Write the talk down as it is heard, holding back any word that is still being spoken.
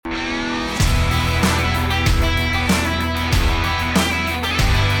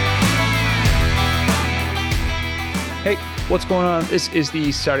What's going on? This is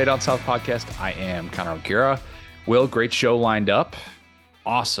the Saturday Down South podcast. I am Connor O'Gara. Will, great show lined up.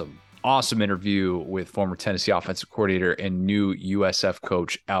 Awesome interview with former Tennessee offensive coordinator and new USF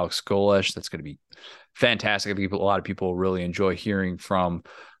coach Alex Golesh. That's going to be fantastic. I think a lot of people really enjoy hearing from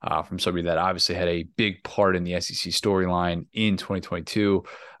somebody that obviously had a big part in the SEC storyline in 2022.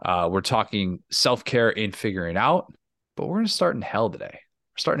 We're talking self-care in figuring out, but we're going to start in hell today.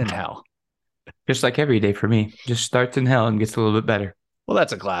 We're starting in hell. Just like every day for me, just starts in hell and gets a little bit better. Well,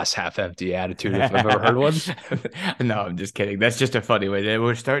 that's a glass half empty attitude if I've ever heard one. No, I'm just kidding. That's just a funny way.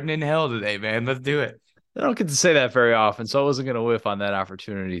 We're starting in hell today, man. Let's do it. I don't get to say that very often, so I wasn't going to whiff on that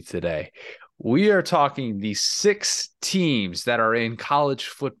opportunity today. We are talking the 6 teams that are in college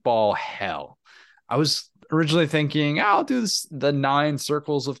football hell. I was originally thinking, I'll do the 9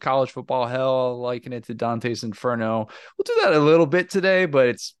 circles of college football hell, liken it to Dante's Inferno. We'll do that a little bit today,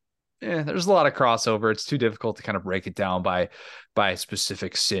 but there's a lot of crossover. It's too difficult to kind of break it down by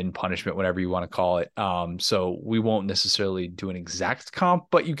specific sin, punishment, whatever you want to call it. So we won't necessarily do an exact comp,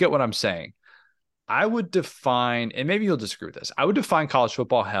 but you get what I'm saying. I would define, and maybe you'll disagree with this, I would define college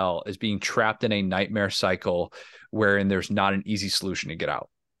football hell as being trapped in a nightmare cycle wherein there's not an easy solution to get out.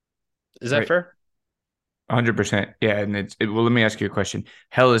 Is that Right. fair? 100%. Yeah. And well, let me ask you a question.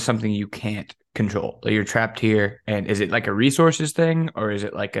 Hell is something you can't control. Like you're trapped here. And is it like a resources thing or is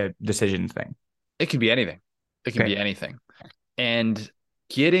it like a decision thing? It can be anything. It can be anything. And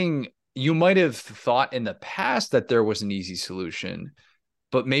you might have thought in the past that there was an easy solution,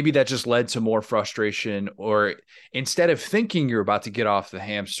 but maybe that just led to more frustration, or instead of thinking you're about to get off the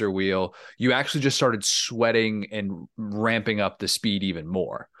hamster wheel, you actually just started sweating and ramping up the speed even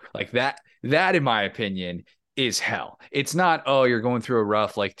more. Like that, in my opinion, is hell. It's not, oh, you're going through a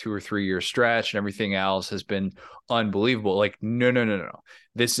rough, like 2 or 3 year stretch and everything else has been unbelievable. Like, no.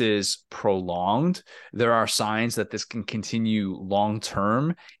 This is prolonged. There are signs that this can continue long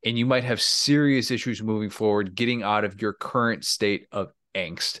term, and you might have serious issues moving forward, getting out of your current state of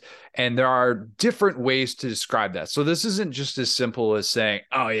angst. And there are different ways to describe that. So this isn't just as simple as saying,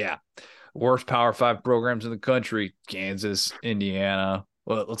 oh yeah, worst Power 5 programs in the country, Kansas, Indiana.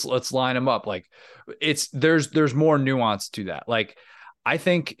 Well, let's line them up. Like there's more nuance to that. Like I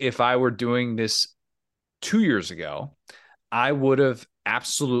think if I were doing this 2 years ago, I would have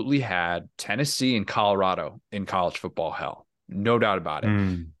absolutely had Tennessee and Colorado in college football hell. No doubt about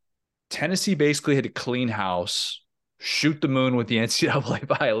it. Tennessee basically had to clean house, shoot the moon with the NCAA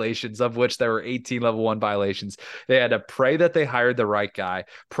violations, of which there were 18 level 1 violations. They had to pray that they hired the right guy,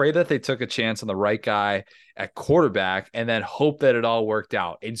 pray that they took a chance on the right guy at quarterback, and then hope that it all worked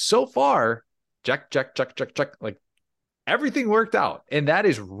out. And so far, check. Like everything worked out. And that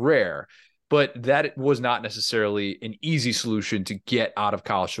is rare, but that was not necessarily an easy solution to get out of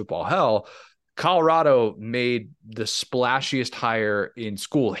college football hell. Colorado made the splashiest hire in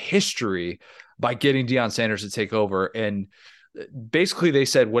school history by getting Deion Sanders to take over. And basically they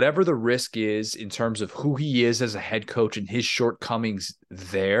said, whatever the risk is in terms of who he is as a head coach and his shortcomings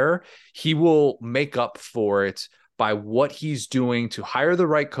there, he will make up for it by what he's doing to hire the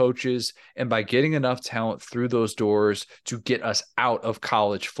right coaches and by getting enough talent through those doors to get us out of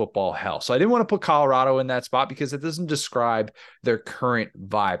college football hell. So I didn't want to put Colorado in that spot because it doesn't describe their current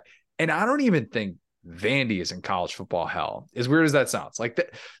vibe. And I don't even think Vandy is in college football hell. As weird as that sounds, like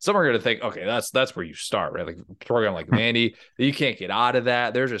some are going to think, okay, that's where you start, right? Like a program like Vandy, you can't get out of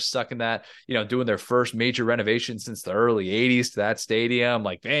that. They're just stuck in that, doing their first major renovation since the early 80s to that stadium.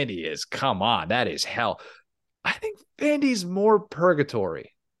 Like Vandy is, come on, that is hell. I think Vandy's more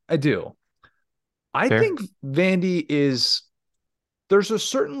purgatory. I do. I think Vandy there's a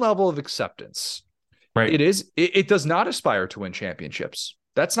certain level of acceptance. Right. It does not aspire to win championships.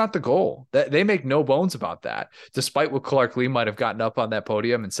 That's not the goal. That they make no bones about that. Despite what Clark Lee might have gotten up on that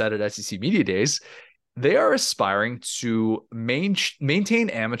podium and said at SEC Media Days, they are aspiring to maintain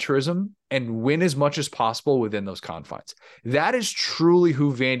amateurism and win as much as possible within those confines. That is truly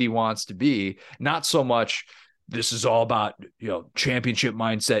who Vandy wants to be, not so much this is all about, championship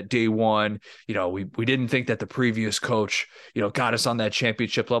mindset day one. We didn't think that the previous coach, got us on that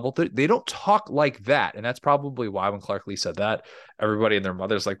championship level. They don't talk like that. And that's probably why when Clark Lee said that, everybody and their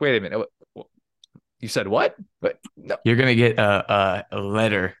mother's like, wait a minute. You said what? But no. You're going to get a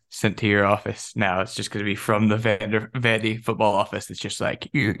letter sent to your office now. It's just going to be from the Vandy football office. It's just like,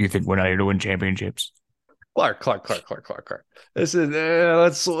 you think we're not here to win championships? Clark. This is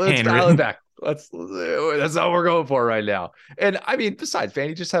let's dial it back. That's what we're going for right now. And I mean, besides,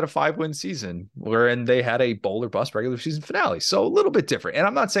 Vandy just had a 5-win season wherein they had a bowl or bust regular season finale. So a little bit different. And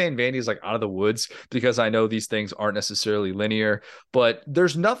I'm not saying Vandy is like out of the woods, because I know these things aren't necessarily linear, but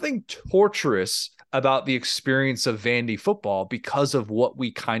there's nothing torturous about the experience of Vandy football because of what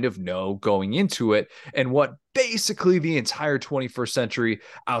we kind of know going into it and what basically the entire 21st century,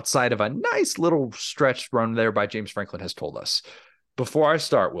 outside of a nice little stretch run there by James Franklin, has told us. Before I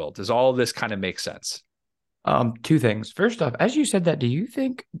start, Will, does all of this kind of make sense? Two things. First off, as you said that, do you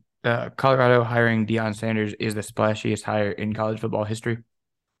think Colorado hiring Deion Sanders is the splashiest hire in college football history?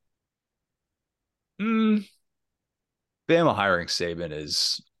 Bama hiring Saban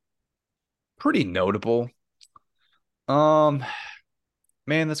is pretty notable. Man,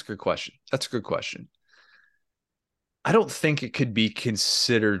 that's a good question. That's a good question. I don't think it could be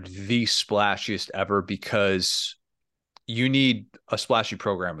considered the splashiest ever, because you need a splashy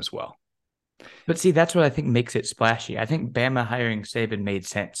program as well. But see, that's what I think makes it splashy. I think Bama hiring Saban made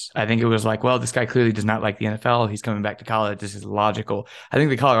sense. I think it was like, well, this guy clearly does not like the NFL. He's coming back to college. This is logical. I think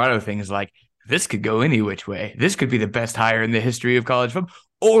the Colorado thing is like, this could go any which way. This could be the best hire in the history of college football,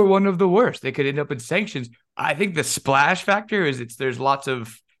 or one of the worst. They could end up in sanctions. I think the splash factor is there's lots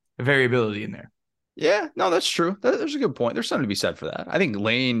of variability in there. Yeah, no, that's true. There's a good point. There's something to be said for that. I think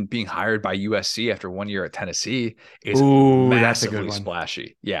Lane being hired by USC after 1 year at Tennessee is massively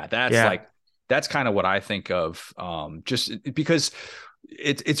splashy. Yeah, that's kind of what I think of. Just because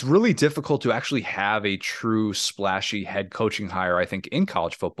it's really difficult to actually have a true splashy head coaching hire, I think, in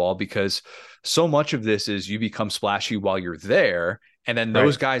college football, because so much of this is you become splashy while you're there, and then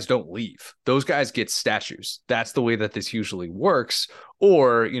those guys don't leave. Those guys get statues. That's the way that this usually works.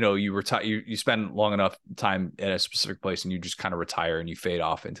 Or, you retire, you spend long enough time at a specific place and you just kind of retire and you fade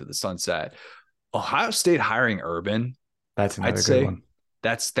off into the sunset. Ohio State hiring Urban, that's another good one.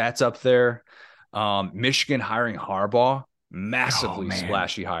 That's up there. Michigan hiring Harbaugh, massively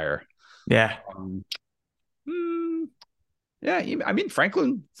splashy hire. Yeah. Yeah, I mean,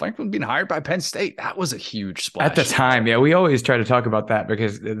 Franklin being hired by Penn State, that was a huge splash. At the time, yeah, we always try to talk about that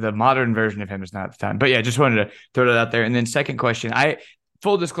because the modern version of him is not at the time. But yeah, just wanted to throw that out there. And then second question,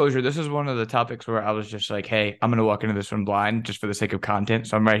 full disclosure, this is one of the topics where I was just like, hey, I'm going to walk into this one blind just for the sake of content.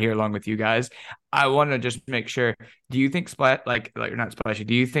 So I'm right here along with you guys. I want to just make sure, do you think you're not splashy,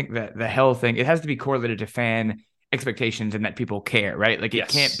 do you think that the hell thing, it has to be correlated to fan expectations and that people care, right? Like it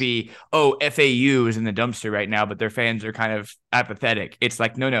can't be, FAU is in the dumpster right now, but their fans are kind of apathetic. It's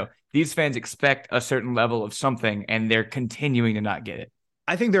like, no, these fans expect a certain level of something and they're continuing to not get it.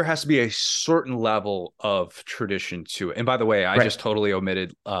 I think there has to be a certain level of tradition to it. And by the way, I just totally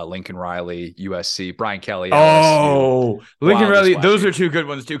omitted Lincoln Riley, USC, Brian Kelly. LSU. Lincoln Riley. Those are two good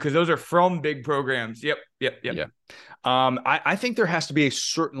ones too, because those are from big programs. Yep. Yeah. I think there has to be a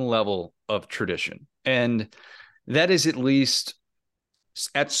certain level of tradition. And that is, at least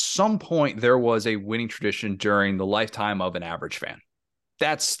at some point, there was a winning tradition during the lifetime of an average fan.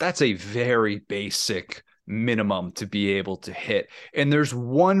 That's a very basic minimum to be able to hit. And there's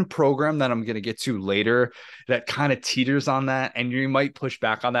one program that I'm going to get to later that kind of teeters on that. And you might push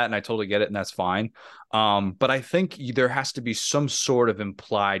back on that, and I totally get it, and that's fine. But I think there has to be some sort of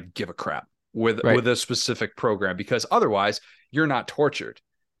implied give a crap with a specific program, because otherwise you're not tortured.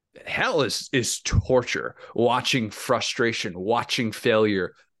 Hell is torture, watching frustration, watching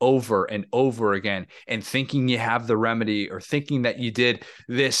failure over and over again, and thinking you have the remedy, or thinking that you did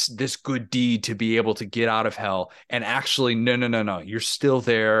this good deed to be able to get out of hell. And actually, no, you're still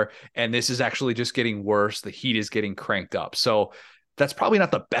there. And this is actually just getting worse. The heat is getting cranked up. So that's probably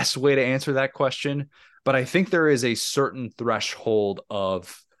not the best way to answer that question. But I think there is a certain threshold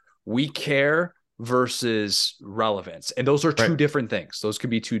of we care versus relevance. And those are two different things. Those could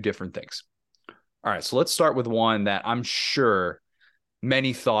be two different things. All right. So let's start with one that I'm sure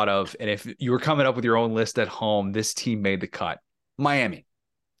many thought of. And if you were coming up with your own list at home, this team made the cut. Miami.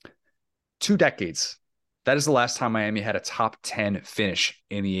 2 decades. That is the last time Miami had a top 10 finish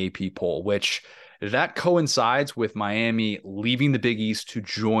in the AP poll, which that coincides with Miami leaving the Big East to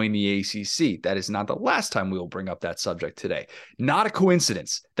join the ACC. That is not the last time we will bring up that subject today. Not a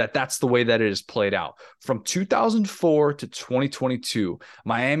coincidence that that's the way that it is played out. From 2004 to 2022,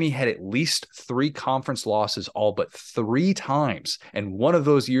 Miami had at least 3 conference losses, all but 3 times. And one of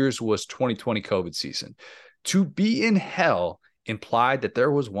those years was 2020 COVID season. To be in hell implied that there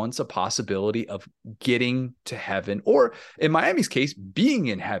was once a possibility of getting to heaven, or in Miami's case, being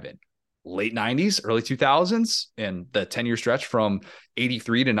in heaven. Late 90s, early 2000s, and the 10-year stretch from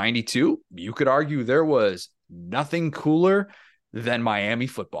 83 to 92, you could argue there was nothing cooler than Miami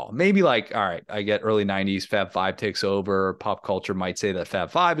football. Maybe like, all right, I get early 90s, Fab Five takes over. Pop culture might say that Fab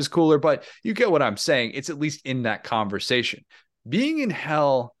Five is cooler, but you get what I'm saying. It's at least in that conversation. Being in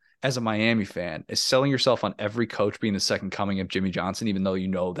hell as a Miami fan is selling yourself on every coach being the second coming of Jimmy Johnson, even though you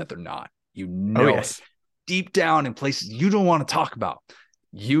know that they're not. You know, yes. it. Deep down in places you don't want to talk about,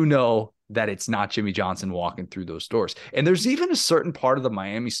 you know that it's not Jimmy Johnson walking through those doors. And there's even a certain part of the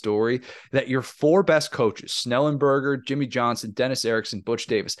Miami story that your four best coaches, Snellenberger, Jimmy Johnson, Dennis Erickson, Butch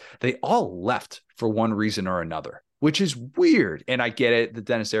Davis, they all left for one reason or another, which is weird. And I get it, the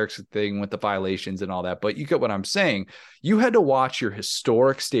Dennis Erickson thing with the violations and all that, but you get what I'm saying. You had to watch your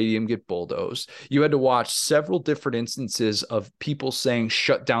historic stadium get bulldozed. You had to watch several different instances of people saying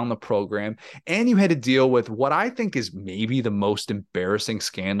shut down the program. And you had to deal with what I think is maybe the most embarrassing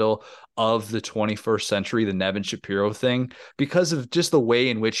scandal of the 21st century, the Nevin Shapiro thing, because of just the way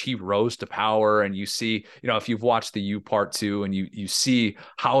in which he rose to power. And you see, if you've watched the U Part 2 and you see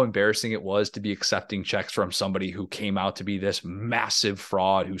how embarrassing it was to be accepting checks from somebody who came out to be this massive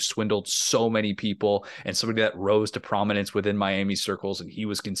fraud, who swindled so many people, and somebody that rose to prominence within Miami circles. And he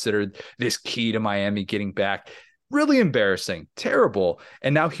was considered this key to Miami getting back. Really embarrassing, terrible.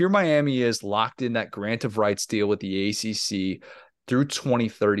 And now here Miami is locked in that grant of rights deal with the ACC through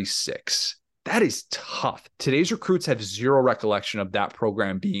 2036. That is tough. Today's recruits have zero recollection of that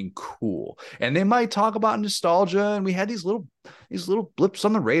program being cool. And they might talk about nostalgia. And we had these little blips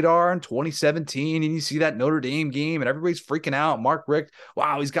on the radar in 2017. And you see that Notre Dame game and everybody's freaking out. Mark Richt,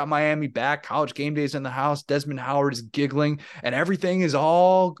 wow, he's got Miami back. College game days in the house. Desmond Howard is giggling and everything is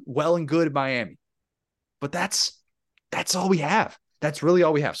all well and good in Miami. But that's all we have. That's really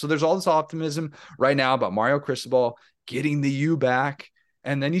all we have. So there's all this optimism right now about Mario Cristobal getting the U back.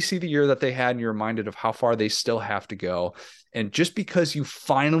 And then you see the year that they had and you're reminded of how far they still have to go. And just because you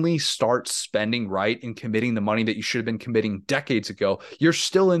finally start spending right and committing the money that you should have been committing decades ago, you're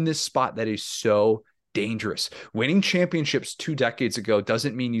still in this spot that is so dangerous. Winning championships 2 decades ago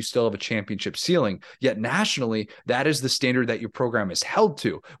doesn't mean you still have a championship ceiling. Yet nationally, that is the standard that your program is held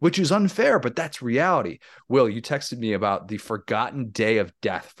to, which is unfair, but that's reality. Will, you texted me about the forgotten day of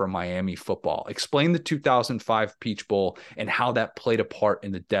death for Miami football. Explain the 2005 Peach Bowl and how that played a part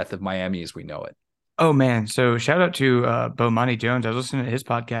in the death of Miami as we know it. Oh man. So shout out to Bomani Jones. I was listening to his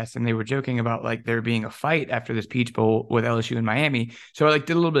podcast and they were joking about like there being a fight after this Peach Bowl with LSU and Miami. So I did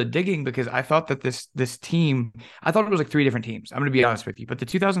a little bit of digging because I thought that this team, I thought it was like 3 different teams. I'm going to be honest with you, but the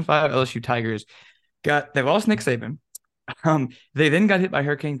 2005 LSU Tigers they lost Nick Saban. They then got hit by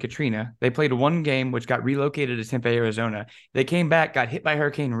Hurricane Katrina. They played 1 game, which got relocated to Tempe, Arizona. They came back, got hit by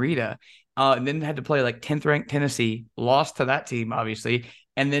Hurricane Rita, and then had to play like 10th ranked Tennessee, lost to that team, obviously,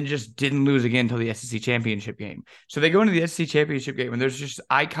 and then just didn't lose again until the SEC championship game. So they go into the SEC championship game and there's just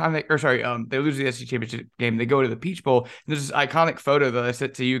they lose the SEC championship game. They go to the Peach Bowl. And there's this iconic photo that I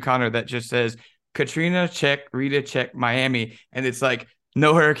sent to you, Connor, that just says Katrina, check, Rita, check, Miami. And it's like,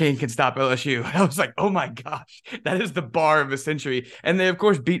 no hurricane can stop LSU. I was like, oh my gosh, that is the bar of the century. And they, of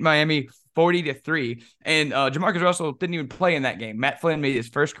course, beat Miami 40-3. And Jamarcus Russell didn't even play in that game. Matt Flynn made his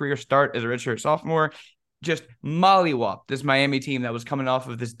first career start as a redshirt sophomore. Just mollywopped this Miami team that was coming off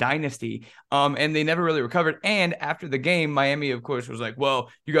of this dynasty. And they never really recovered. And after the game, Miami, of course, was like, well,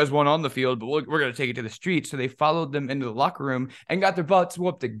 you guys won on the field, but we're going to take it to the street. So they followed them into the locker room and got their butts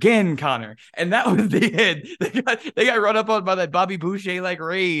whooped again, Connor. And that was the end. They got run up on by that Bobby Boucher-like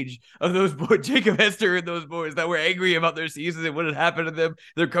rage of those boys, Jacob Hester and those boys that were angry about their season and what had happened to them.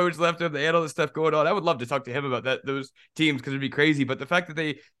 Their coach left them. They had all this stuff going on. I would love to talk to him about those teams because it'd be crazy. But the fact that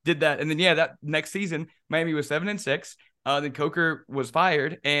they did that, and then, that next season, Miami was 7-6. Then Coker was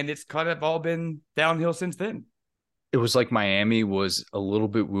fired, and it's kind of all been downhill since then. It was like Miami was a little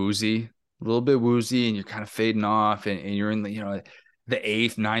bit woozy, and you're kind of fading off, and you're in the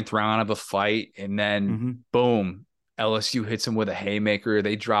 8th, 9th round of a fight, and then boom, LSU hits them with a haymaker.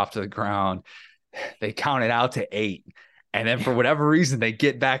 They drop to the ground. They count it out to 8, and then for whatever reason, they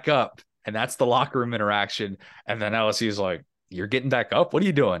get back up, and that's the locker room interaction. And then LSU is like, you're getting back up. What are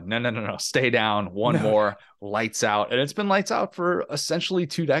you doing? No. Stay down. One more, lights out. And it's been lights out for essentially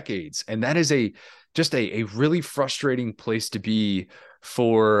 2 decades. And that is just a really frustrating place to be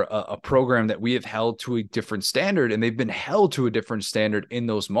for a program that we have held to a different standard. And they've been held to a different standard in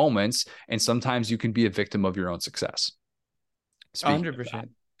those moments. And sometimes you can be a victim of your own success. 100%.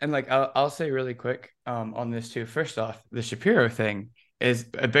 And I'll say really quick on this too. First off, the Shapiro thing, as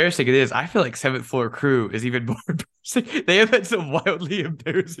embarrassing it is, I feel like 7th Floor Crew is even more embarrassing. They have had some wildly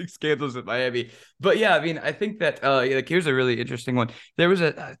embarrassing scandals at Miami. But yeah, I mean, I think that here's a really interesting one. There was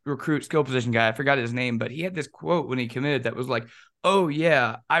a recruit skill position guy, I forgot his name, but he had this quote when he committed that was like, oh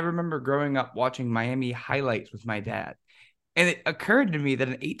yeah, I remember growing up watching Miami highlights with my dad. And it occurred to me that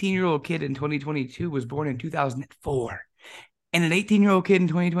an 18-year-old kid in 2022 was born in 2004. And an 18-year-old kid in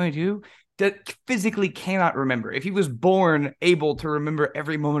 2022 that physically cannot remember. If he was born able to remember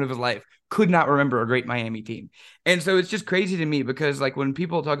every moment of his life, could not remember a great Miami team. And so it's just crazy to me because, like, when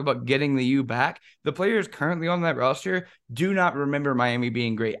people talk about getting the U back, the players currently on that roster do not remember Miami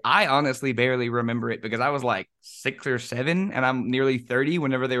being great. I honestly barely remember it because I was like 6 or 7 and I'm nearly 30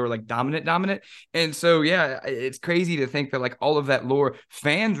 whenever they were like dominant. And so, yeah, it's crazy to think that like all of that lore,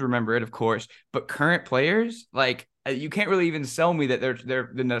 fans remember it, of course, but current players, like, you can't really even sell me that they're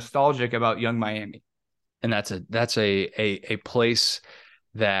nostalgic about young Miami. And that's a place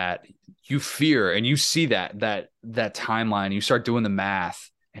that you fear, and you see that timeline. You start doing the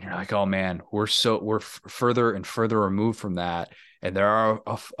math, and you're like, oh man, we're further and further removed from that. And there are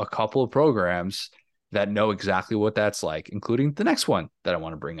a couple of programs that know exactly what that's like, including the next one that I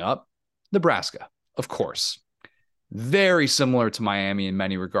want to bring up, Nebraska, of course. Very similar to Miami in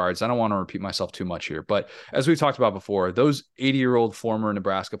many regards. I don't want to repeat myself too much here, but as we've talked about before, those 80-year-old former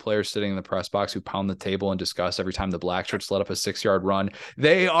Nebraska players sitting in the press box who pound the table and discuss every time the Blackshirts let up a 6-yard run,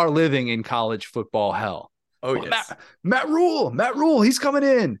 they are living in college football hell. Oh, yes. Matt Rule, he's coming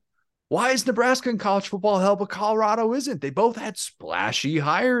in. Why is Nebraska in college football hell, but Colorado isn't? They both had splashy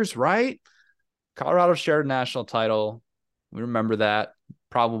hires, right? Colorado shared a national title. We remember that.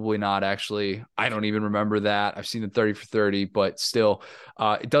 Probably not, actually. I don't even remember that. I've seen the 30 for 30, but still,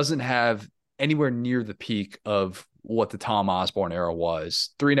 it doesn't have anywhere near the peak of what the Tom Osborne era was.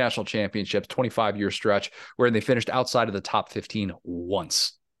 3 national championships, 25-year stretch where they finished outside of the top 15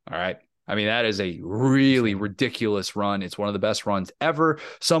 once. All right. I mean, that is a really ridiculous run. It's one of the best runs ever.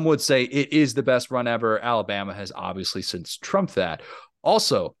 Some would say it is the best run ever. Alabama has obviously since trumped that.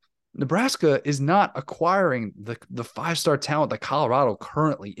 Also, Nebraska is not acquiring the 5-star talent that Colorado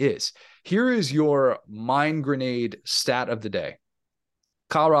currently is. Here is your mind grenade stat of the day.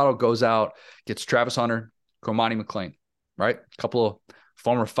 Colorado goes out, gets Travis Hunter, Cormani McClain, right? A couple of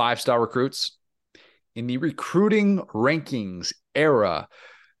former 5-star recruits. In the recruiting rankings era,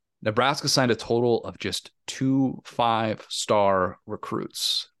 Nebraska signed a total of just 2 5-star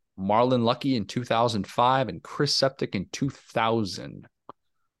recruits. Marlon Lucky in 2005 and Chris Septic in 2000.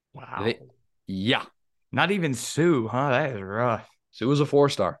 Wow. Yeah. Not even Sue, huh? That is rough. Sue was a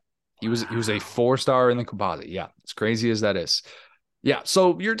 4-star. He was a 4-star in the composite. Yeah. As crazy as that is. Yeah.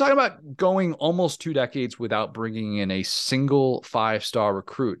 So you're talking about going almost 2 decades without bringing in a single 5-star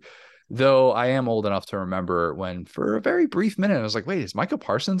recruit. Though I am old enough to remember when, for a very brief minute, I was like, wait, is Micah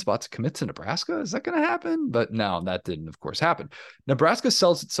Parsons about to commit to Nebraska? Is that going to happen? But no, that didn't, of course, happen. Nebraska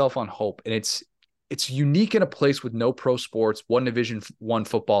sells itself on hope, and it's unique in a place with no pro sports, one Division I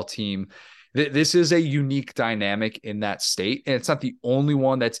football team. This is a unique dynamic in that state, and it's not the only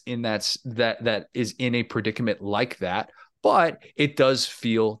one that's in that is in a predicament like that. But it does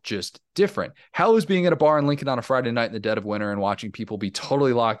feel just different. How is being at a bar in Lincoln on a Friday night in the dead of winter and watching people be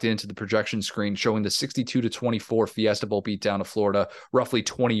totally locked into the projection screen showing the 62-24 Fiesta Bowl beatdown of Florida roughly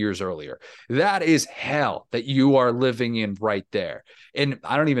 20 years earlier? That is hell that you are living in right there. And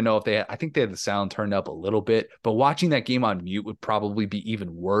I don't even know if I think they had the sound turned up a little bit, but watching that game on mute would probably be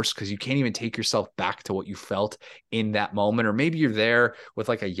even worse because you can't even take yourself back to what you felt in that moment. Or maybe you're there with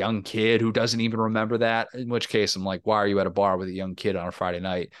like a young kid who doesn't even remember that, in which case I'm like, why are you at a bar with a young kid on a Friday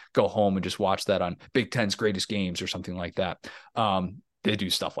night? Go home and just watch that on Big Ten's Greatest Games or something like that. They do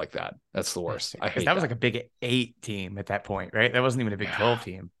stuff like that. That's the worst. I hate that. Was like a Big 8 team at that point, right? That wasn't even a Big 12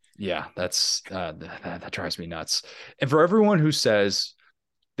 team. Yeah, that's that drives me nuts. And for everyone who says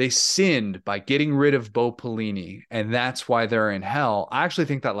they sinned by getting rid of Bo Pelini and that's why they're in hell, I actually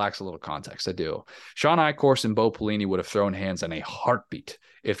think that lacks a little context. I do. Sean Eichhorst and Bo Pelini would have thrown hands in a heartbeat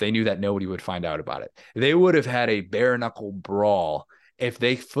if they knew that nobody would find out about it. They would have had a bare knuckle brawl if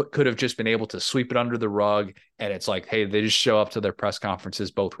they could have just been able to sweep it under the rug. And it's like, hey, they just show up to their press conferences,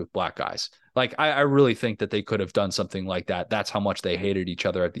 both with black guys. Like, I really think that they could have done something like that. That's how much they hated each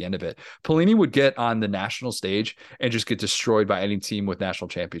other at the end of it. Pelini would get on the national stage and just get destroyed by any team with national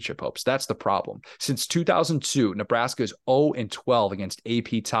championship hopes. That's the problem. Since 2002, Nebraska is 0-12 against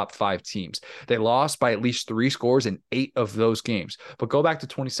AP top 5 teams. They lost by at least 3 scores in 8 of those games. But go back to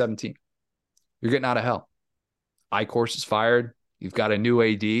 2017. You're getting out of hell. Eichhorst is fired. You've got a new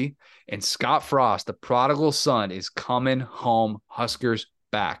AD, and Scott Frost, the prodigal son, is coming home. Huskers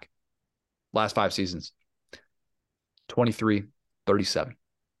back. Last 5 seasons, 23-37.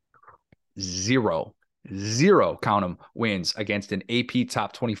 Zero, count them, wins against an AP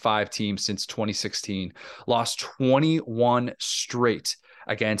top 25 team since 2016. Lost 21 straight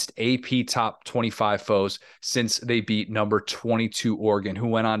against AP top 25 foes since they beat number 22 Oregon, who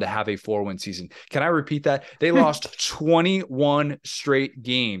went on to have a 4-win season. Can I repeat that? They lost 21 straight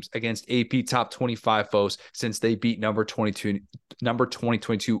games against AP top 25 foes since they beat number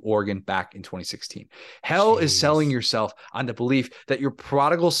 2022 Oregon back in 2016. Hell is selling yourself on the belief that your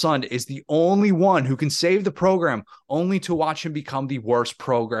prodigal son is the only one who can save the program, only to watch him become the worst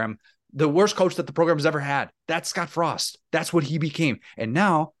coach that the program has ever had. That's Scott Frost. That's what he became. And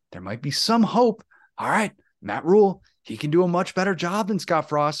now there might be some hope. All right, Matt Rhule, he can do a much better job than Scott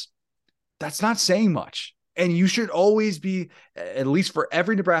Frost. That's not saying much. And you should always be, at least for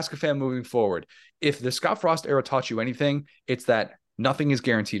every Nebraska fan moving forward, if the Scott Frost era taught you anything, it's that nothing is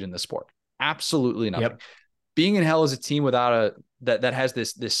guaranteed in this sport. Absolutely nothing. Yep. Being in hell as a team without that has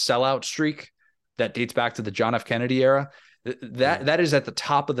this sellout streak that dates back to the John F. Kennedy era, that is at the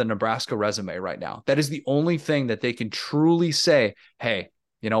top of the Nebraska resume right now. That is the only thing that they can truly say, hey,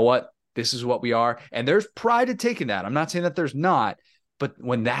 you know what? This is what we are. And there's pride in taking that. I'm not saying that there's not, but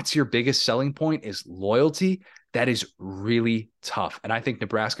when that's your biggest selling point is loyalty, that is really tough. And I think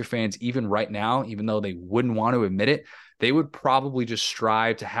Nebraska fans, even right now, even though they wouldn't want to admit it, they would probably just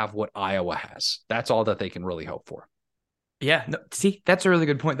strive to have what Iowa has. That's all that they can really hope for. Yeah, no, see, that's a really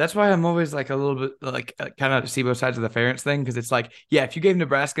good point. That's why I'm always like a little bit like kind of see both sides of the Ferentz thing, because it's like, yeah, if you gave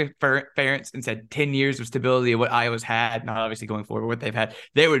Nebraska Ferentz and said 10 years of stability of what Iowa's had, not obviously going forward what they've had,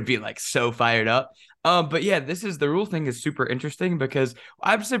 they would be like so fired up. But yeah, the Rhule thing is super interesting because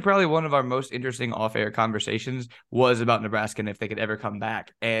I'd say probably one of our most interesting off-air conversations was about Nebraska and if they could ever come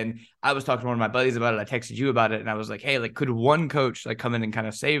back. And I was talking to one of my buddies about it. I texted you about it and I was like, hey, like, could one coach like come in and kind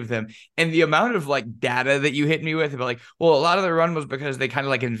of save them? And the amount of like data that you hit me with about like, well, a lot of the run was because they kind of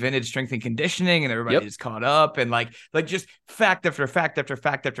like invented strength and conditioning and everybody is caught up and like just fact after fact after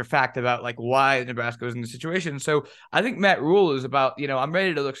fact after fact about like why Nebraska was in the situation. So I think Matt Rhule is about, I'm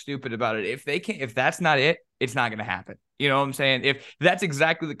ready to look stupid about it. If that's not it, it's not going to happen. You know what I'm saying? If that's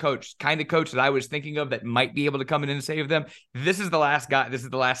exactly the kind of coach that I was thinking of that might be able to come in and save them, this is the last guy. This is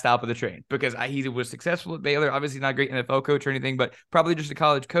the last stop of the train because he was successful at Baylor. Obviously not a great NFL coach or anything, but probably just a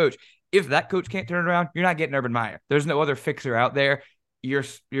college coach. If that coach can't turn it around, you're not getting Urban Meyer. There's no other fixer out there.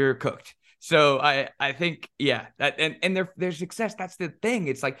 You're cooked. So I think, yeah, that and their success, that's the thing.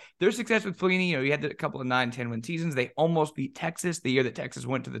 It's like their success with Pelini, you had a couple of 9-10 win seasons. They almost beat Texas the year that Texas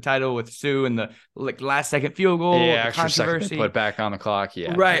went to the title with Sue and the like last second field goal. Yeah, extra second they put back on the clock.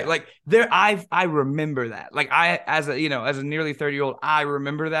 Yeah. Right. Yeah. Like I remember that. Like as a nearly 30-year-old, I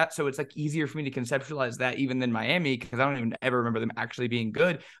remember that. So it's like easier for me to conceptualize that even than Miami, because I don't even ever remember them actually being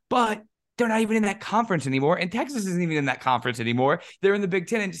good. But they're not even in that conference anymore. And Texas isn't even in that conference anymore. They're in the Big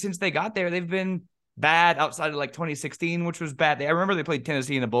Ten. And since they got there, they've been bad outside of like 2016, which was bad. I remember they played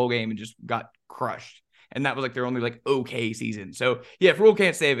Tennessee in a bowl game and just got crushed. And that was like their only like okay season. So yeah, if Rhule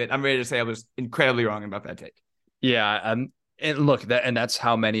can't save it, I'm ready to say I was incredibly wrong about that take. Yeah. And look, that's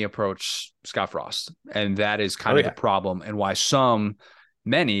how many approach Scott Frost. And that is kind of the problem and why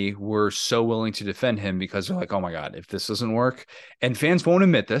many were so willing to defend him, because they're like, oh my God, if this doesn't work, and fans won't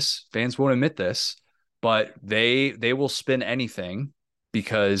admit this, but they will spin anything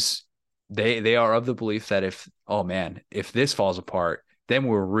because they are of the belief that if this falls apart, then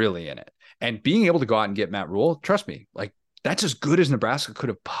we're really in it. And being able to go out and get Matt Rhule, trust me, like that's as good as Nebraska could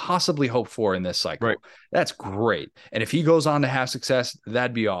have possibly hoped for in this cycle. Right. That's great. And if he goes on to have success,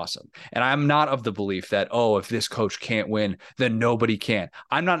 that'd be awesome. And I'm not of the belief that, if this coach can't win, then nobody can.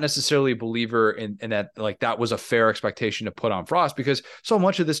 I'm not necessarily a believer in that, like that was a fair expectation to put on Frost, because so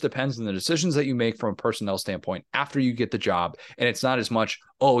much of this depends on the decisions that you make from a personnel standpoint after you get the job. And it's not as much,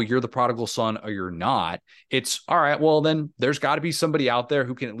 you're the prodigal son or you're not. It's all right, well, then there's got to be somebody out there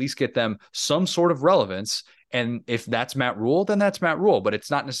who can at least get them some sort of relevance. And if that's Matt Rhule, then that's Matt Rhule, but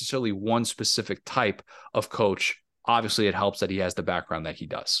it's not necessarily one specific type of coach. Obviously, it helps that he has the background that he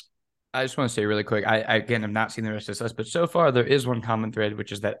does. I just want to say really quick, I again have not seen the rest of this list, but so far there is one common thread,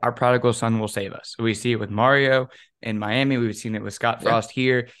 which is that our prodigal son will save us. We see it with Mario in Miami. We've seen it with Scott Frost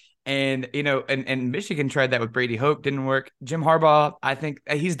here. And, and Michigan tried that with Brady Hoke, didn't work. Jim Harbaugh, I think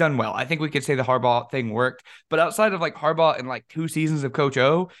he's done well. I think we could say the Harbaugh thing worked, but outside of like Harbaugh and like 2 seasons of Coach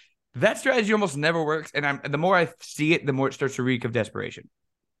O, that strategy almost never works. And the more I see it, the more it starts to reek of desperation.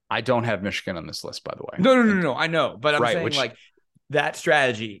 I don't have Michigan on this list, by the way. No. I know. But I'm saying like that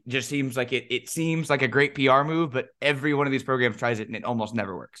strategy just seems like it seems like a great PR move, but every one of these programs tries it and it almost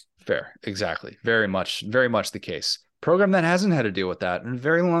never works. Fair. Exactly. Very much the case. Program that hasn't had to deal with that in a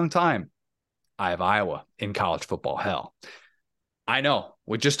very long time. I have Iowa in college football hell. I know.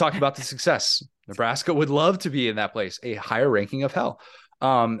 We just talked about the success. Nebraska would love to be in that place, a higher ranking of hell.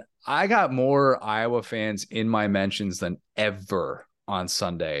 I got more Iowa fans in my mentions than ever on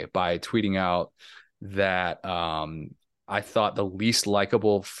Sunday by tweeting out that I thought the least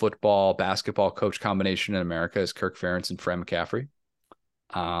likable football basketball coach combination in America is Kirk Ferentz and Fred McCaffrey.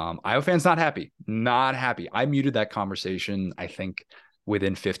 Iowa fans not happy. I muted that conversation, I think,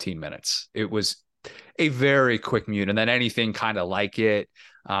 within 15 minutes. It was a very quick mute, and then anything kind of like it,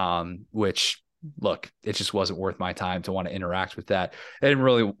 which, look, it just wasn't worth my time to want to interact with that. I didn't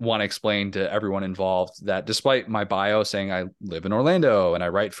really want to explain to everyone involved that despite my bio saying I live in Orlando and I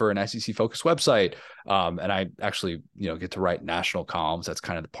write for an SEC focused website, and I actually, get to write national columns. That's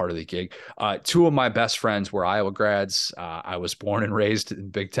kind of the part of the gig. Two of my best friends were Iowa grads. I was born and raised in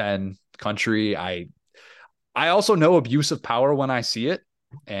Big Ten country. I also know abuse of power when I see it.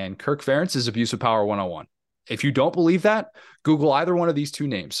 And Kirk Ferentz is abuse of power 101. If you don't believe that, Google either one of these two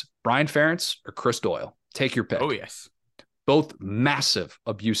names, Brian Ferentz or Chris Doyle. Take your pick. Oh, yes. Both massive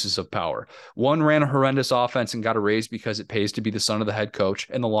abuses of power. One ran a horrendous offense and got a raise because it pays to be the son of the head coach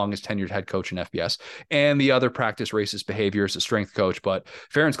and the longest tenured head coach in FBS. And the other practiced racist behavior as a strength coach. But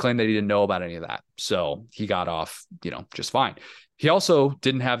Ferentz claimed that he didn't know about any of that. So he got off, just fine. He also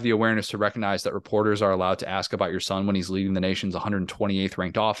didn't have the awareness to recognize that reporters are allowed to ask about your son when he's leading the nation's 128th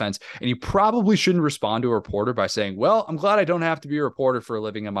ranked offense. And you probably shouldn't respond to a reporter by saying, well, I'm glad I don't have to be a reporter for a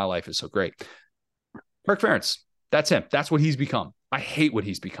living and my life is so great. Kirk Ferentz, that's him. That's what he's become. I hate what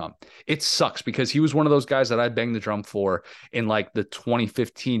he's become. It sucks because he was one of those guys that I banged the drum for in like the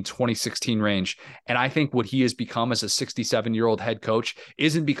 2015, 2016 range. And I think what he has become as a 67-year-old head coach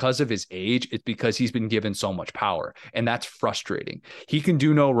isn't because of his age. It's because he's been given so much power. And that's frustrating. He can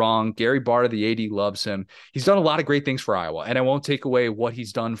do no wrong. Gary Barta, the AD, loves him. He's done a lot of great things for Iowa. And I won't take away what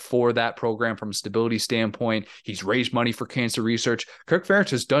he's done for that program from a stability standpoint. He's raised money for cancer research. Kirk Ferentz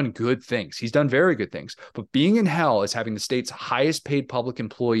has done good things. He's done very good things. But being in hell is having the state's highest paid public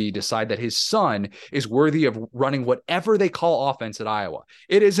employee decide that his son is worthy of running whatever they call offense at Iowa.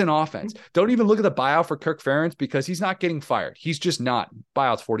 It is an offense. Don't even look at the buyout for Kirk Ferentz because he's not getting fired. He's just not.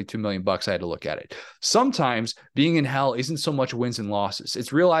 Buyout's $42 million. I had to look at it. Sometimes being in hell isn't so much wins and losses.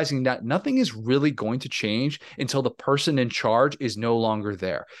 It's realizing that nothing is really going to change until the person in charge is no longer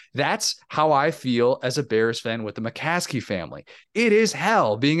there. That's how I feel as a Bears fan with the McCaskey family. It is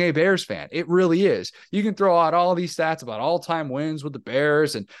hell being a Bears fan. It really is. You can throw out all these stats about all-time wins with the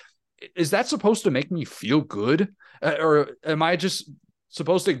Bears, and is that supposed to make me feel good? Or am I just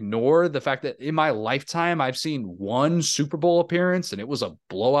supposed to ignore the fact that in my lifetime I've seen one Super Bowl appearance and it was a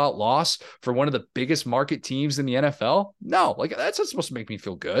blowout loss for one of the biggest market teams in the NFL? No, like that's not supposed to make me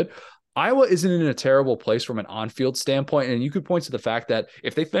feel good. Iowa isn't in a terrible place from an on-field standpoint, and you could point to the fact that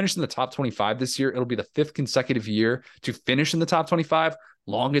if they finish in the top 25 this year, it'll be the 5th consecutive year to finish in the top 25.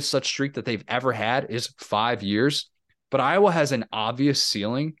 Longest such streak that they've ever had is 5 years. But Iowa has an obvious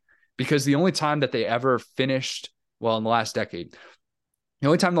ceiling because the only time that they ever finished, well, in the last decade,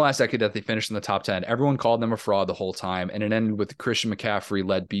 that they finished in the top 10, everyone called them a fraud the whole time. And it ended with the Christian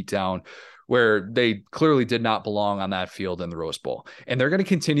McCaffrey-led beatdown where they clearly did not belong on that field in the Rose Bowl. And they're going to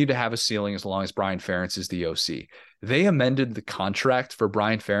continue to have a ceiling as long as Brian Ferentz is the OC. They amended the contract for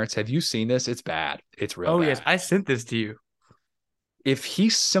Brian Ferentz. Have you seen this? It's bad. It's real bad. Yes. I sent this to you. If he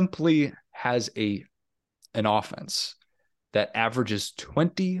simply has an offense that averages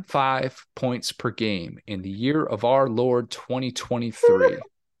 25 points per game in the year of our Lord 2023.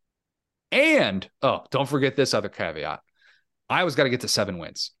 And, don't forget this other caveat. Iowa's got to get to 7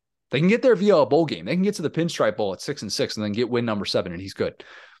 wins. They can get there via a bowl game. They can get to the Pinstripe Bowl at 6-6 and then get win number 7, and he's good.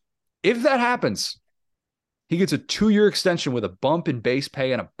 If that happens, he gets a 2-year extension with a bump in base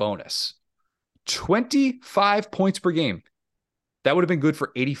pay and a bonus. 25 points per game. That would have been good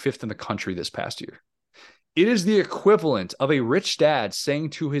for 85th in the country this past year. It is the equivalent of a rich dad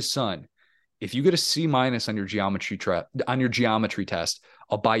saying to his son, if you get a C- on your geometry test,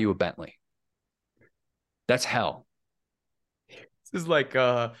 I'll buy you a Bentley. That's hell. This is like,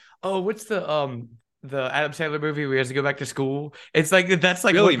 what's the Adam Sandler movie where he has to go back to school? It's like, that's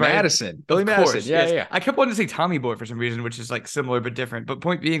like Billy Madison. Billy Madison. Yeah. I kept wanting to say Tommy Boy for some reason, which is like similar but different. But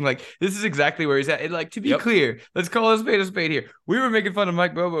point being, like, this is exactly where he's at. And like, to be clear, let's call a spade here. We were making fun of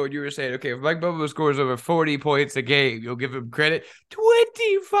Mike Bobo and you were saying, okay, if Mike Bobo scores over 40 points a game, you'll give him credit.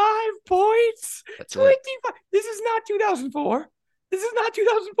 25 points. That's 25. This is not 2004. This is not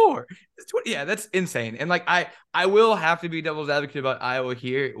 2004. That's insane. And like, I will have to be devil's advocate about Iowa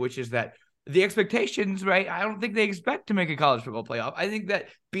here, which is that the expectations, right? I don't think they expect to make a college football playoff. I think that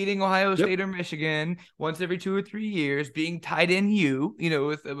beating Ohio State or Michigan once every 2 or 3 years, being tight end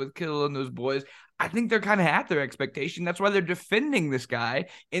with Kittle and those boys, I think they're kind of at their expectation. That's why they're defending this guy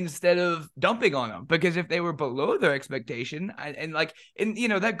instead of dumping on him. Because if they were below their expectation,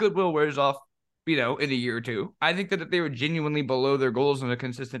 that goodwill wears off in a year or two. I think that if they were genuinely below their goals on a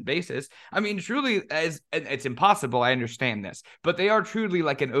consistent basis, I mean, truly, as it's impossible, I understand this, but they are truly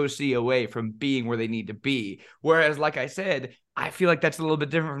like an OC away from being where they need to be. Whereas, like I said, I feel like that's a little bit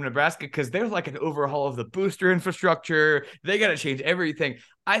different from Nebraska because there's like an overhaul of the booster infrastructure. They got to change everything.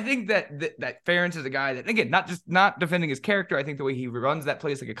 I think that Ferentz is a guy that, again, not defending his character. I think the way he runs that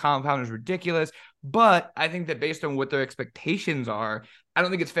place like a compound is ridiculous. But I think that based on what their expectations are, I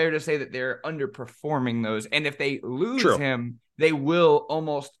don't think it's fair to say that they're underperforming those. And if they lose him, they will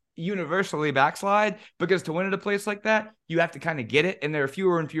almost universally backslide, because to win at a place like that, you have to kind of get it. And there are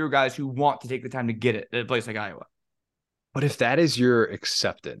fewer and fewer guys who want to take the time to get it at a place like Iowa. But if that is your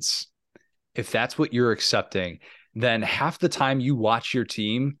acceptance, if that's what you're accepting, then half the time you watch your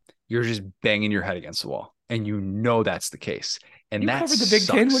team, you're just banging your head against the wall. And that's the case. And that covered the Big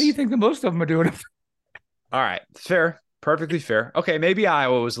Ten. What do you think the most of them are doing? All right. Fair. Perfectly fair. Okay. Maybe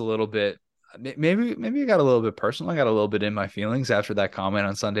Iowa was a little bit, maybe I got a little bit personal. I got a little bit in my feelings after that comment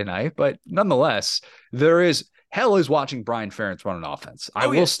on Sunday night, but nonetheless, hell is watching Brian Ferentz run an offense. I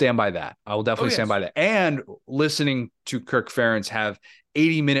will stand by that. I will definitely stand by that. And listening to Kirk Ferentz have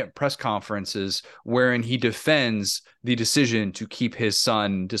 80-minute press conferences wherein he defends the decision to keep his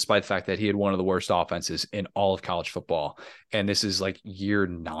son, despite the fact that he had one of the worst offenses in all of college football. And this is like year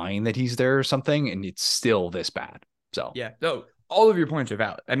 9 that he's there or something, and it's still this bad. So yeah, no, all of your points are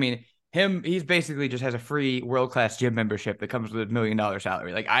valid. I mean, he's basically just has a free world-class gym membership that comes with $1 million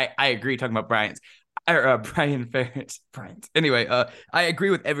salary. Like I agree talking about Brian Ferentz. Anyway, I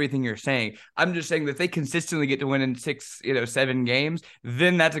agree with everything you're saying. I'm just saying that if they consistently get to win in 6, 7 games,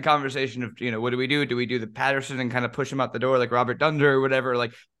 then that's a conversation of, what do we do? Do we do the Patterson and kind of push him out the door like Robert Dunder or whatever?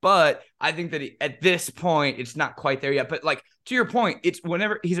 But I think that at this point, it's not quite there yet. But to your point, it's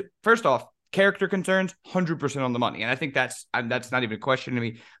whenever first off, character concerns, 100% on the money. And I think that's not even a question to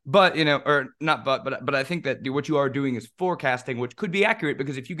me, but, but I think that what you are doing is forecasting, which could be accurate,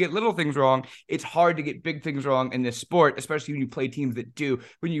 because if you get little things wrong, it's hard to get big things wrong in this sport, especially when you play teams that do.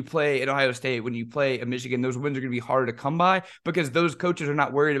 When you play at Ohio State, when you play at Michigan, those wins are going to be harder to come by because those coaches are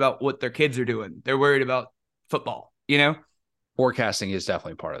not worried about what their kids are doing. They're worried about football, Forecasting is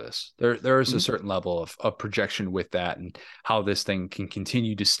definitely part of this. There is a certain level of projection with that and how this thing can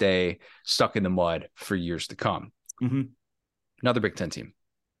continue to stay stuck in the mud for years to come. Mm-hmm. Another Big Ten team,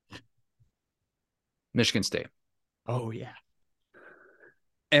 Michigan State. Oh yeah.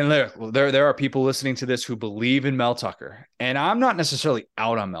 And there are people listening to this who believe in Mel Tucker, and I'm not necessarily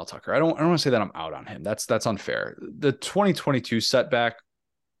out on Mel Tucker. I don't want to say that I'm out on him. That's unfair. The 2022 setback.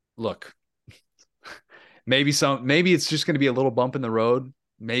 Look. Maybe it's just going to be a little bump in the road.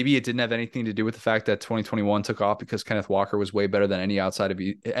 Maybe it didn't have anything to do with the fact that 2021 took off because Kenneth Walker was way better than anybody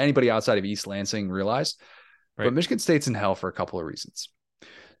outside of East Lansing realized. Right. But Michigan State's in hell for a couple of reasons.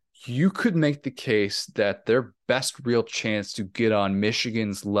 You could make the case that their best real chance to get on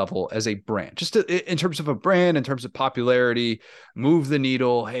Michigan's level as a brand, just in terms of a brand, in terms of popularity, move the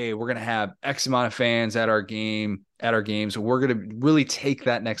needle. Hey, we're going to have X amount of fans at our games. We're going to really take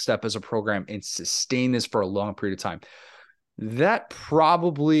that next step as a program and sustain this for a long period of time. That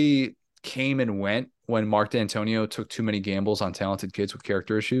probably came and went when Mark D'Antonio took too many gambles on talented kids with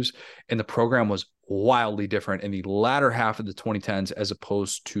character issues, and the program was wildly different in the latter half of the 2010s as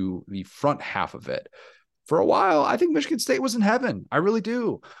opposed to the front half of it. For a while, I think Michigan State was in heaven. I really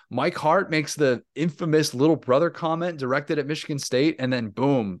do. Mike Hart makes the infamous little brother comment directed at Michigan State, and then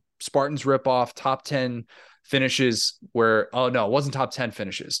boom, Spartans rip off top 10 finishes it wasn't top 10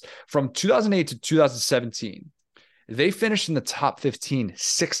 finishes. From 2008 to 2017, they finished in the top 15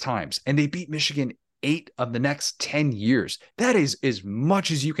 6 times, and they beat Michigan 8 of the next 10 years. That is as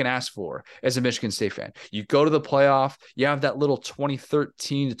much as you can ask for as a Michigan State fan. You go to the playoff, you have that little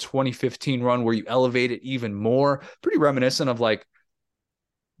 2013 to 2015 run where you elevate it even more, pretty reminiscent of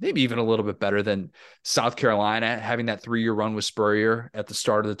maybe even a little bit better than South Carolina having that 3-year run with Spurrier at the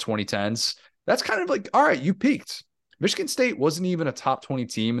start of the 2010s. That's kind of all right, you peaked. Michigan State wasn't even a top 20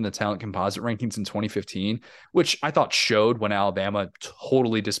 team in the talent composite rankings in 2015, which I thought showed when Alabama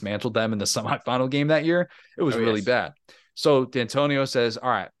totally dismantled them in the semifinal game that year. It was really bad. So D'Antonio says, all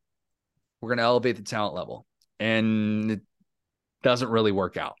right, we're going to elevate the talent level. And it doesn't really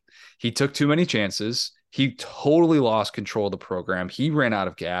work out. He took too many chances. He totally lost control of the program. He ran out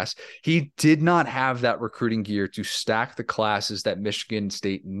of gas. He did not have that recruiting gear to stack the classes that Michigan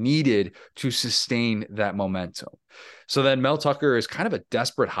State needed to sustain that momentum. So then Mel Tucker is kind of a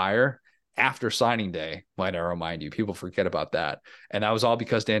desperate hire after signing day. Might I remind you, people forget about that. And that was all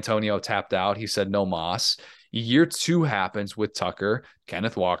because D'Antonio tapped out. He said no mas. Year 2 happens with Tucker,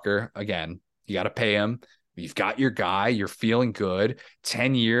 Kenneth Walker. Again, you got to pay him. You've got your guy. You're feeling good.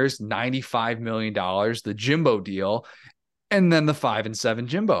 10 years, $95 million, the Jimbo deal, and then the 5-7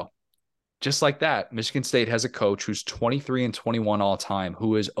 Jimbo. Just like that, Michigan State has a coach who's 23-21 all time,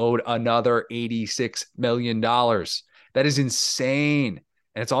 who is owed another $86 million. That is insane.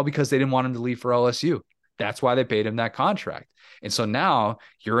 And it's all because they didn't want him to leave for LSU. That's why they paid him that contract. And so now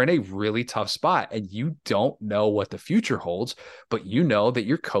you're in a really tough spot and you don't know what the future holds, but you know that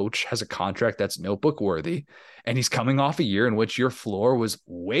your coach has a contract that's notebook worthy. And he's coming off a year in which your floor was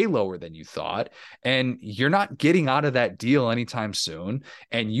way lower than you thought. And you're not getting out of that deal anytime soon.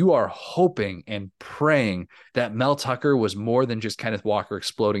 And you are hoping and praying that Mel Tucker was more than just Kenneth Walker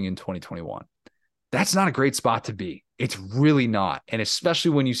exploding in 2021. That's not a great spot to be. It's really not. And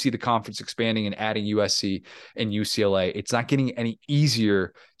especially when you see the conference expanding and adding USC and UCLA, it's not getting any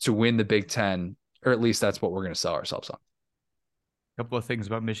easier to win the Big Ten, or at least that's what we're going to sell ourselves on. A couple of things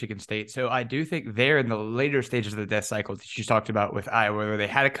about Michigan State. So I do think they're in the later stages of the death cycle that you talked about with Iowa, where they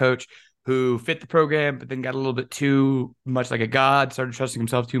had a coach who fit the program, but then got a little bit too much like a god, started trusting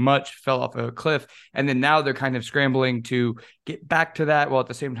himself too much, fell off a cliff. And then now they're kind of scrambling to get back to that while at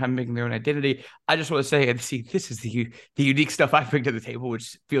the same time making their own identity. I just want to say, and see, this is the unique stuff I bring to the table,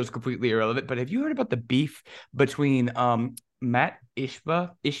 which feels completely irrelevant. But have you heard about the beef between Matt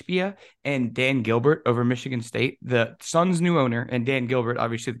Ishbia and Dan Gilbert over Michigan State, the Suns' new owner, and Dan Gilbert,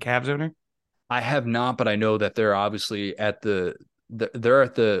 obviously the Cavs owner? I have not, but I know that they're obviously at the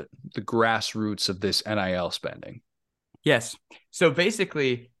grassroots of this NIL spending. Yes. So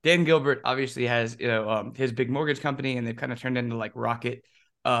basically, Dan Gilbert obviously has, his big mortgage company, and they've kind of turned into like Rocket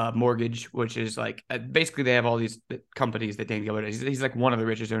Mortgage, which is like basically they have all these companies that Dan Gilbert is. He's like one of the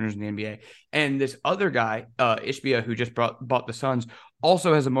richest owners in the NBA. And this other guy, Ishbia, who just bought the Suns,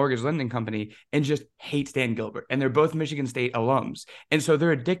 also has a mortgage lending company and just hates Dan Gilbert. And they're both Michigan State alums. And so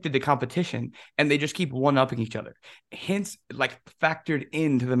they're addicted to competition and they just keep one-upping each other. Hence, like factored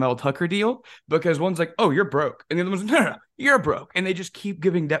into the Mel Tucker deal, because one's like, oh, you're broke. And the other one's like, no, you're broke. And they just keep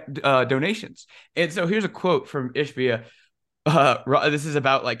giving donations. And so here's a quote from Ishbia. This is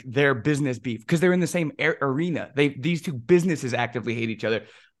about like their business beef because they're in the same arena. These two businesses actively hate each other.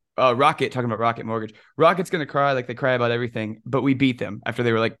 Rocket, talking about Rocket Mortgage. Rocket's gonna cry like they cry about everything, but we beat them after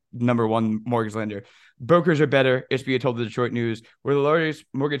they were like number one mortgage lender. Brokers are better. Ishbia told the Detroit News, "We're the largest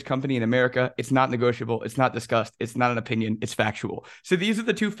mortgage company in America. It's not negotiable. It's not discussed. It's not an opinion. It's factual." So these are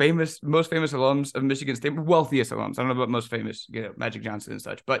the two most famous alums of Michigan State, wealthiest alums. I don't know about most famous, Magic Johnson and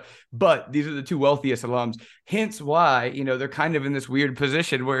such, but these are the two wealthiest alums. Hence why, they're kind of in this weird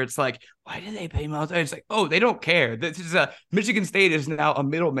position where it's like, why do they pay Mel Tucker? It's like, oh, they don't care. This is Michigan State is now a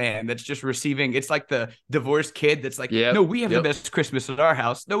middleman that's just receiving. It's like the divorced kid that's like, no, we have the best Christmas at our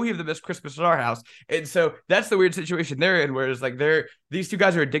house. No, we have the best Christmas at our house. And so that's the weird situation they're in, whereas like these two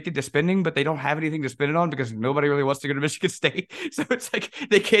guys are addicted to spending, but they don't have anything to spend it on because nobody really wants to go to Michigan State. So it's like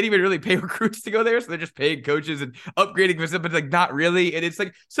they can't even really pay recruits to go there. So they're just paying coaches and upgrading facilities, but like not really. And it's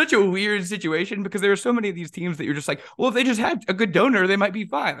like such a weird situation because there are so many of these teams that you're just like, well, if they just had a good donor, they might be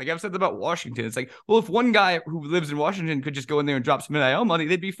fine. Like I've said about Washington. It's like, well, if one guy who lives in Washington could just go in there and drop some NIL money,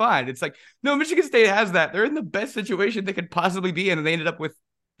 they'd be fine. It's like, no, Michigan State has that. They're in the best situation they could possibly be in, and they ended up with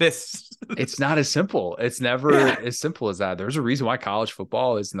this. It's not as simple. It's never as simple as that. There's a reason why college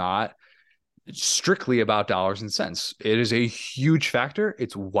football is not strictly about dollars and cents. It is a huge factor.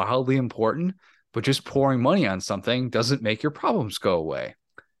 It's wildly important, but just pouring money on something doesn't make your problems go away.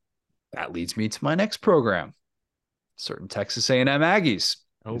 That leads me to my next program. Certain Texas A&M Aggies.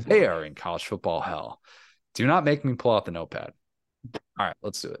 They are in college football hell. Do not make me pull out the notepad. All right,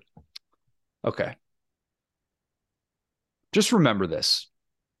 let's do it. Okay. Just remember this.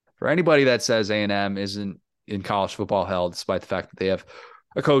 For anybody that says A&M isn't in college football hell, despite the fact that they have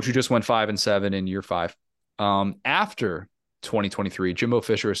a coach who just went 5-7 in year 5. After 2023, Jimbo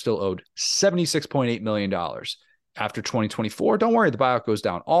Fisher is still owed $76.8 million. After 2024, don't worry, the buyout goes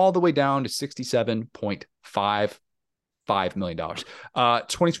down all the way down to $67.55 million.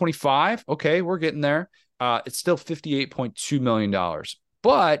 2025, okay, we're getting there. It's still $58.2 million.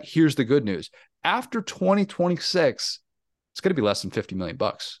 But here's the good news. After 2026, it's going to be less than $50 million,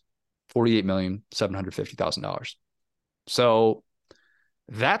 $48,750,000. So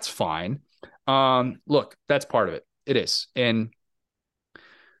that's fine. Look, that's part of it. It is. And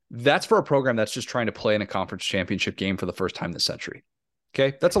that's for a program that's just trying to play in a conference championship game for the first time this century.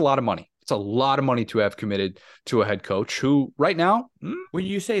 Okay. That's a lot of money. It's a lot of money to have committed to a head coach who right now. When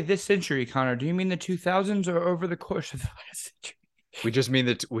you say this century, Connor, do you mean the 2000s or over the course of the last century? We just mean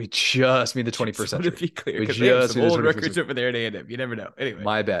the 21st century. To be clear, because they have some old records over there at A&M. You never know. Anyway,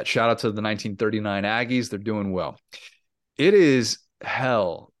 my bad. Shout out to the 1939 Aggies. They're doing well. It is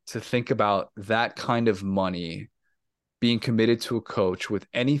hell to think about that kind of money being committed to a coach with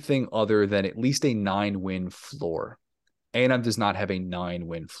anything other than at least a 9-win floor. A&M does not have a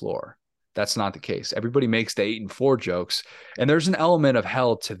 9-win floor. That's not the case. Everybody makes the 8-4 jokes, and there's an element of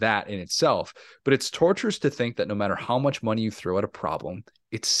hell to that in itself. But it's torturous to think that no matter how much money you throw at a problem,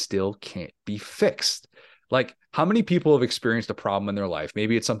 it still can't be fixed. Like, how many people have experienced a problem in their life?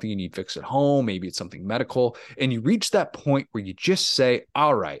 Maybe it's something you need fixed at home, maybe it's something medical, and you reach that point where you just say,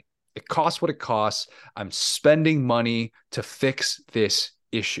 all right, it costs what it costs. I'm spending money to fix this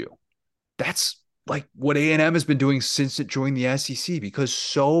issue. That's like what A&M has been doing since it joined the SEC, because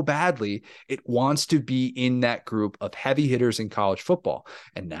so badly it wants to be in that group of heavy hitters in college football.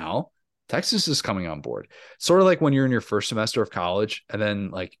 And now Texas is coming on board. Sort of like when you're in your first semester of college and then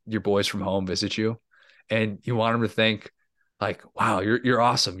like your boys from home visit you and you want them to think like, wow, you're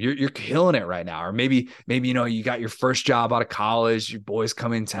awesome. You're killing it right now. Or maybe, you know, you got your first job out of college, your boys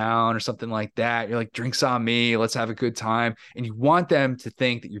come in town or something like that. You're like, drinks on me, let's have a good time. And you want them to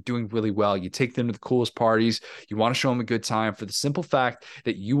think that you're doing really well. You take them to the coolest parties. You want to show them a good time for the simple fact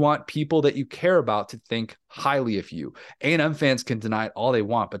that you want people that you care about to think highly of you. A&M fans can deny it all they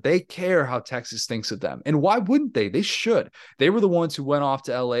want, but they care how Texas thinks of them. And why wouldn't they? They should. They were the ones who went off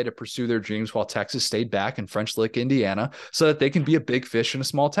to LA to pursue their dreams while Texas stayed back in French Lick, Indiana, so that they can be a big fish in a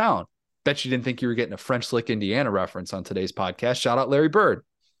small town. Bet you didn't think you were getting a French Lick, Indiana reference on today's podcast. Shout out Larry Bird.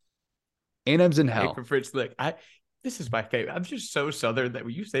 A&M's in hell. For French Lick. This is my favorite. I'm just so Southern that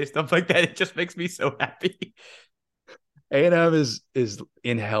when you say stuff like that, it just makes me so happy. A&M is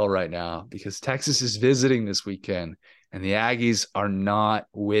in hell right now because Texas is visiting this weekend, and the Aggies are not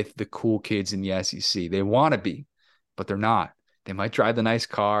with the cool kids in the SEC. They want to be, but they're not. They might drive the nice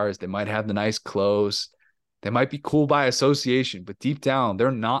cars. They might have the nice clothes. They might be cool by association, but deep down,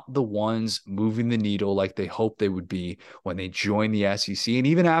 they're not the ones moving the needle like they hoped they would be when they joined the SEC and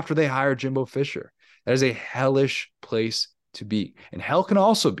even after they hired Jimbo Fisher. That is a hellish place to be. And hell can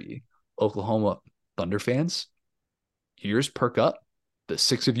also be Oklahoma Thunder fans. Ears perk up, the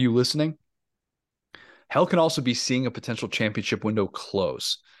 6 of you listening. Hell can also be seeing a potential championship window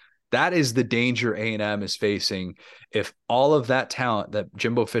close. That is the danger A&M is facing if all of that talent that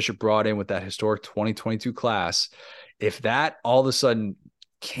Jimbo Fisher brought in with that historic 2022 class, if that all of a sudden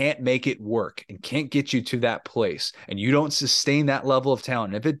can't make it work and can't get you to that place and you don't sustain that level of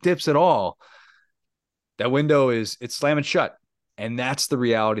talent, if it dips at all, that window it's slamming shut. And that's the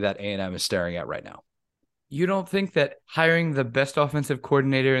reality that A&M is staring at right now. You don't think that hiring the best offensive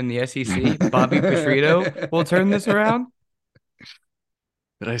coordinator in the SEC, Bobby Petrino, will turn this around?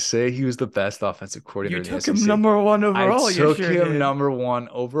 Did I say he was the best offensive coordinator in the SEC? You took him number one overall. I took him number one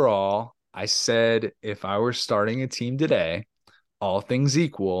overall. I said if I were starting a team today, all things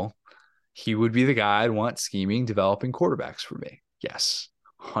equal, he would be the guy I'd want scheming, developing quarterbacks for me. Yes,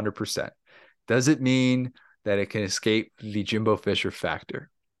 100%. Does it mean that it can escape the Jimbo Fisher factor?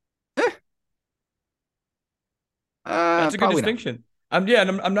 That's a good distinction. I'm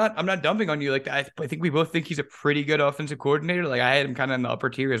not dumping on you. Like I think we both think he's a pretty good offensive coordinator. Like I had him kind of in the upper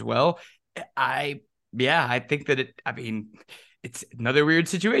tier as well. I think that it's another weird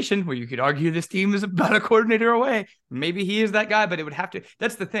situation where you could argue this team is about a coordinator away. Maybe he is that guy, but it would have to.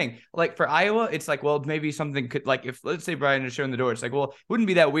 That's the thing. Like for Iowa, it's like, well, maybe something could, like if let's say Brian is showing the door, it's like, well, it wouldn't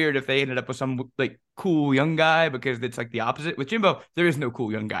be that weird if they ended up with some like cool young guy, because it's like the opposite. With Jimbo, there is no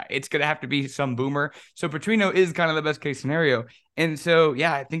cool young guy. It's gonna have to be some boomer. So Petrino is kind of the best case scenario. And so,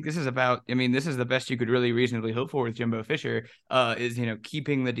 yeah, I think this is the best you could really reasonably hope for with Jimbo Fisher, is,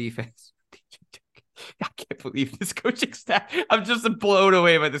 keeping the defense. I can't believe this coaching staff. I'm just blown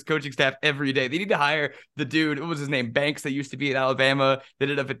away by this coaching staff every day. They need to hire the dude, what was his name? Banks, that used to be at Alabama, that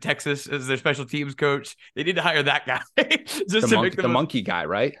ended up at Texas as their special teams coach. They need to hire that guy. The monkey guy,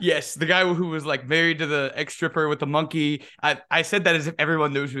 right? Yes, the guy who was like married to the ex-stripper with the monkey. I said that as if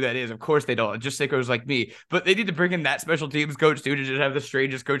everyone knows who that is. Of course they don't. Just sickos like me. But they need to bring in that special teams coach, dude, to just have the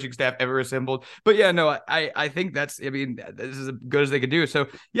strangest coaching staff ever assembled. But yeah, no, I think this is as good as they could do. So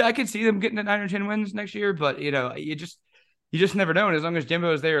yeah, I could see them getting to 9 or 10 wins next year, but you just never know. And as long as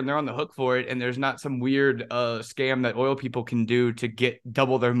Jimbo is there and they're on the hook for it, and there's not some weird scam that oil people can do to get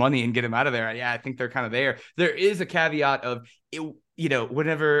double their money and get them out of there, I think they're kind of there. There is a caveat of it,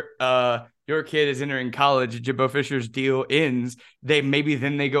 whenever your kid is entering college, Jimbo Fisher's deal ends, then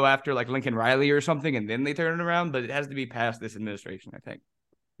they go after like Lincoln Riley or something, and then they turn it around. But it has to be past this administration, I think.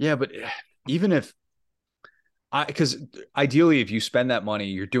 Yeah, but even if because ideally, if you spend that money,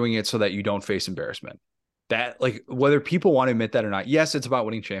 you're doing it so that you don't face embarrassment. That, like, whether people want to admit that or not, yes, it's about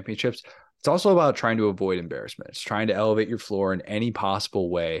winning championships. It's also about trying to avoid embarrassment. It's trying to elevate your floor in any possible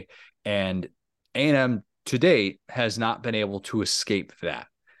way. And A&M to date has not been able to escape that.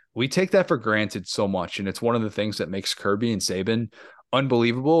 We take that for granted so much. And it's one of the things that makes Kirby and Saban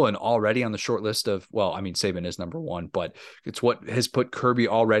unbelievable and already on the short list of, well, I mean, Saban is number one, but it's what has put Kirby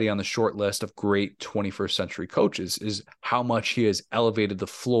already on the short list of great 21st century coaches is how much he has elevated the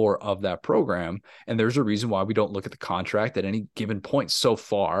floor of that program. And there's a reason why we don't look at the contract at any given point so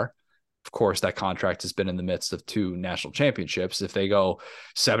far. Of course, that contract has been in the midst of 2 national championships. If they go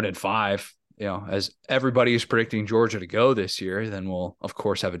 7-5, as everybody is predicting Georgia to go this year, then we'll, of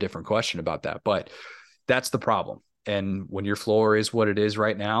course, have a different question about that. But that's the problem. And when your floor is what it is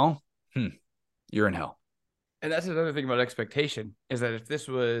right now, you're in hell. And that's another thing about expectation is that if this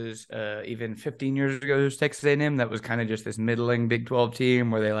was even 15 years ago, Texas A&M, that was kind of just this middling Big 12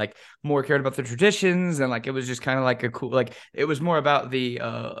 team where they like more cared about the traditions and like it was just kind of like a cool, like it was more about the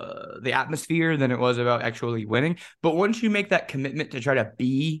atmosphere than it was about actually winning. But once you make that commitment to try to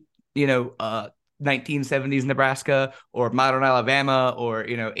be, 1970s Nebraska or modern Alabama or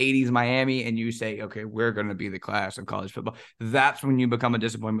 80s Miami, and you say, okay, we're going to be the class of college football, that's when you become a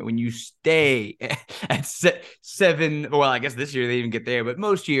disappointment. When you stay at 7, well, I guess this year they even get there, but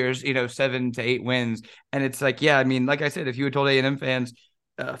most years 7 to 8 wins, and it's like, yeah, I mean, like I said, if you had told A&M fans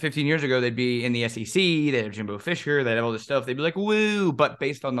 15 years ago they'd be in the SEC, they have Jimbo Fisher, they have all this stuff, they'd be like, woo. But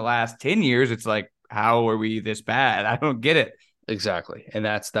based on the last 10 years, it's like, how are we this bad? I don't get it. Exactly. And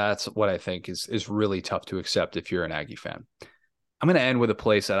that's what I think is really tough to accept if you're an Aggie fan. I'm going to end with a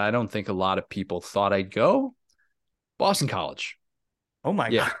place that I don't think a lot of people thought I'd go. Boston College. Oh my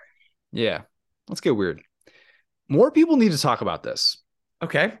God. Yeah. Let's get weird. More people need to talk about this.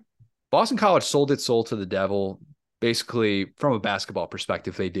 Okay. Boston College sold its soul to the devil. Basically, from a basketball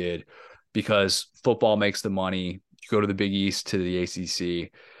perspective, they did because football makes the money. You go to the Big East, to the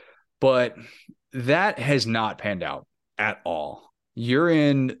ACC. But that has not panned out at all. You're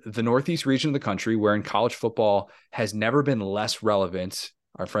in the Northeast region of the country where in college football has never been less relevant.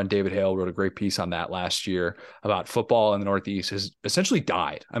 Our friend David Hale wrote a great piece on that last year about football in the Northeast has essentially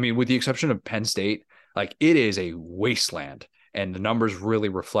died. I mean, with the exception of Penn State, like it is a wasteland and the numbers really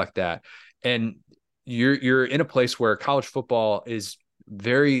reflect that. And you're in a place where college football is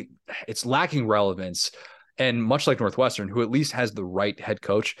it's lacking relevance. And much like Northwestern, who at least has the right head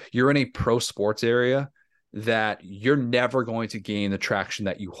coach, you're in a pro sports area that you're never going to gain the traction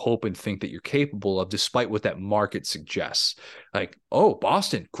that you hope and think that you're capable of, despite what that market suggests. Like, oh,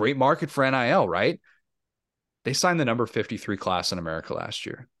 Boston, great market for NIL, right? They signed the number 53 class in America last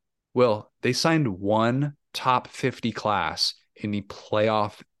year. Well, they signed one top 50 class in the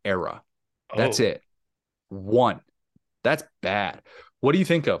playoff era. That's it. One. That's bad. What do you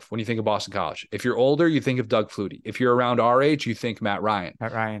think of when you think of Boston College? If you're older, you think of Doug Flutie. If you're around our age, you think Matt Ryan.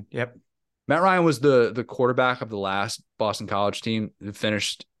 Matt Ryan, yep. Matt Ryan was the quarterback of the last Boston College team that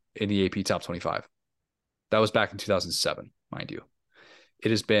finished in the AP Top 25. That was back in 2007, mind you. It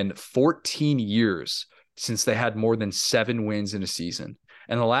has been 14 years since they had more than 7 wins in a season.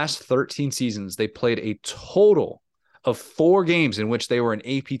 And the last 13 seasons, they played a total of 4 games in which they were an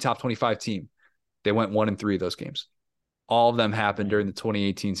AP Top 25 team. They went 1-3 of those games. All of them happened during the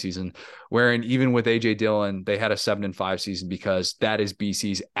 2018 season, wherein even with A.J. Dillon, they had a 7-5 season because that is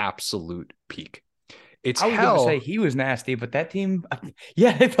BC's absolute peak. I was going to say he was nasty, but that team,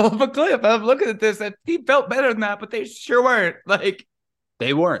 yeah, they fell off a cliff. I'm looking at this. That team felt better than that, but they sure weren't. Like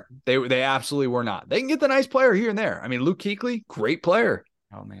they weren't. They absolutely were not. They can get the nice player here and there. I mean, Luke Kuechly, great player.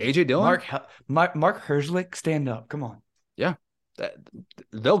 Oh man, A.J. Dillon, Mark Herzlich, stand up. Come on. Yeah,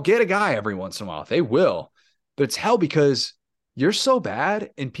 they'll get a guy every once in a while. They will. But it's hell because you're so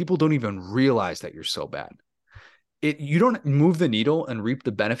bad and people don't even realize that you're so bad. You don't move the needle and reap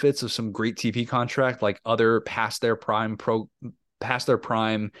the benefits of some great TV contract like other past their prime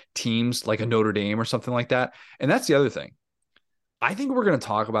teams like a Notre Dame or something like that. And that's the other thing. I think we're going to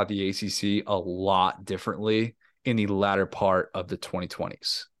talk about the ACC a lot differently in the latter part of the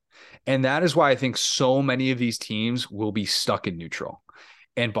 2020s. And that is why I think so many of these teams will be stuck in neutral.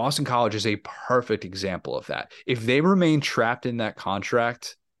 And Boston College is a perfect example of that. If they remain trapped in that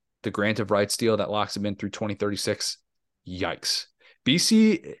contract, the grant of rights deal that locks them in through 2036, yikes.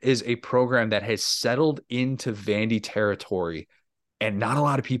 BC is a program that has settled into Vandy territory, and not a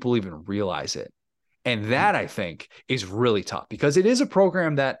lot of people even realize it. And that, I think, is really tough because it is a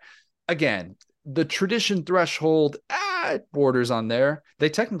program that, again, the tradition threshold borders on there. They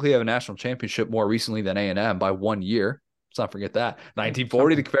technically have a national championship more recently than A&M by 1 year. Let's not forget that.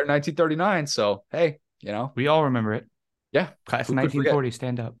 1940 to compare to 1939. So, hey, we all remember it. Yeah. Class of 1940,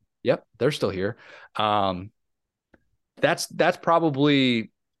 stand up. Yep. They're still here. That's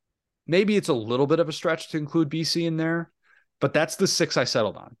probably, maybe it's a little bit of a stretch to include BC in there, but that's the 6 I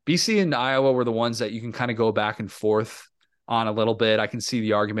settled on. BC and Iowa were the ones that you can kind of go back and forth on a little bit. I can see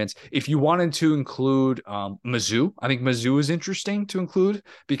the arguments. If you wanted to include Mizzou, I think Mizzou is interesting to include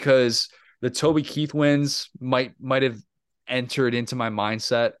because the Toby Keith wins might have entered into my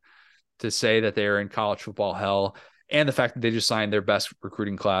mindset to say that they're in college football hell. And the fact that they just signed their best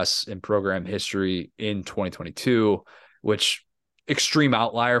recruiting class in program history in 2022, which extreme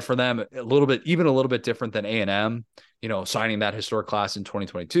outlier for them, even a little bit different than A&M, signing that historic class in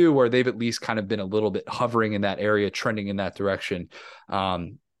 2022, where they've at least kind of been a little bit hovering in that area, trending in that direction. But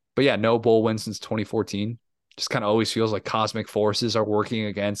yeah, no bowl win since 2014. Just kind of always feels like cosmic forces are working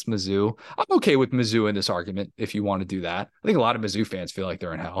against Mizzou. I'm okay with Mizzou in this argument if you want to do that. I think a lot of Mizzou fans feel like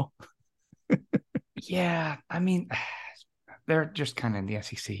they're in hell. Yeah, I mean, they're just kind of in the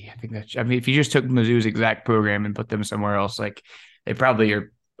SEC. If you just took Mizzou's exact program and put them somewhere else, like they probably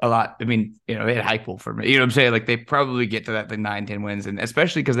are a lot. I mean, they had Heupel for me. You know what I'm saying? Like they probably get to the 9-10 wins, and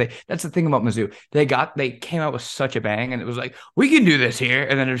especially because that's the thing about Mizzou. They came out with such a bang, and it was like we can do this here,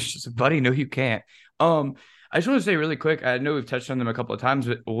 and then it's just, buddy, no, you can't. I just want to say really quick. I know we've touched on them a couple of times,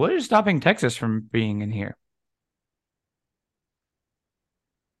 but what is stopping Texas from being in here?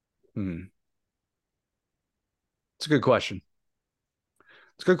 It's a good question.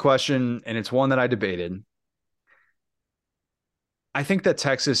 It's a good question, and it's one that I debated. I think that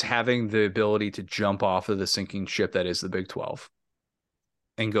Texas having the ability to jump off of the sinking ship that is the Big 12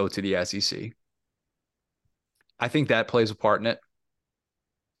 and go to the SEC, I think that plays a part in it.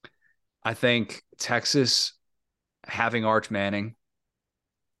 I think Texas having Arch Manning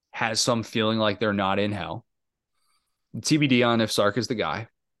has some feeling like they're not in hell. TBD on if Sark is the guy.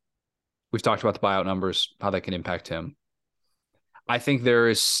 We've talked about the buyout numbers, how that can impact him. I think there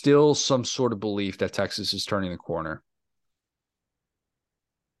is still some sort of belief that Texas is turning the corner.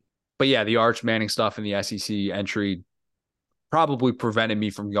 But yeah, the Arch Manning stuff in the SEC entry probably prevented me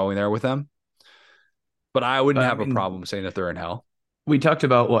from going there with them. But I wouldn't have a problem saying that they're in hell. We talked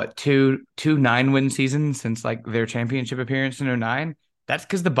about what, two 9-win seasons since like their championship appearance in 2009. That's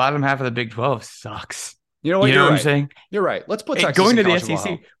because the bottom half of the Big 12 sucks. You know what? I'm saying? You're right. Let's put Texas going to the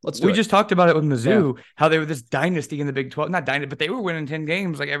SEC. Let's do it. We just talked about it with Mizzou, how they were this dynasty in the Big 12. Not dynasty, but they were winning 10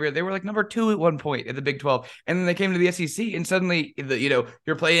 games like every year. They were like number 2 at one point in the Big 12. And then they came to the SEC and suddenly,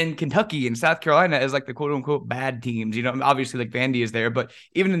 you're playing Kentucky and South Carolina as like the quote unquote bad teams. Obviously like Vandy is there, but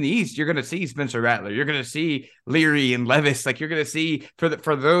even in the East, you're going to see Spencer Rattler. You're going to see Leary and Levis. Like you're going to see for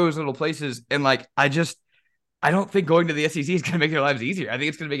those little places. And like, I don't think going to the SEC is going to make their lives easier. I think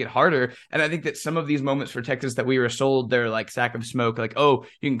it's going to make it harder. And I think that some of these moments for Texas that we were sold their like sack of smoke, like, oh,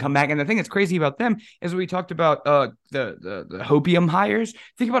 you can come back. And the thing that's crazy about them is we talked about the Hopium hires.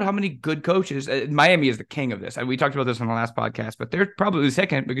 Think about how many good coaches. Miami is the king of this. We talked about this on the last podcast, but they're probably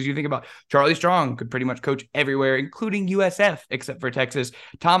second because you think about Charlie Strong could pretty much coach everywhere, including USF, except for Texas.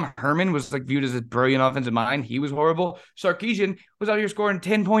 Tom Herman was like viewed as a brilliant offensive mind. He was horrible. Sarkisian was out here scoring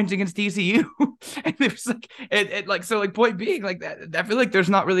 10 points against TCU. And it was like, point being like that, I feel like there's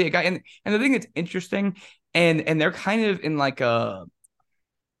not really a guy. And the thing that's interesting and they're kind of in like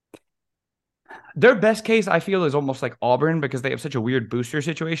their best case, I feel, is almost like Auburn because they have such a weird booster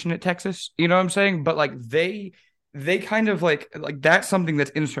situation at Texas. You know what I'm saying? But like they kind of like that's something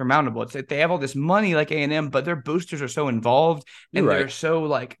that's insurmountable. It's like they have all this money like A&M, but their boosters are so involved and they're so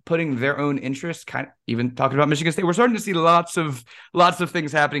like putting their own interests, kind of even talking about Michigan State. We're starting to see lots of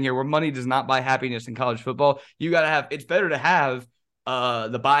things happening here where money does not buy happiness in college football. It's better to have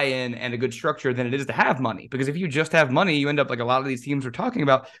the buy-in and a good structure than it is to have money, because if you just have money, you end up like a lot of these teams are talking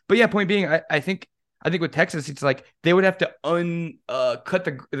about. But yeah, point being, I think with Texas, it's like they would have to cut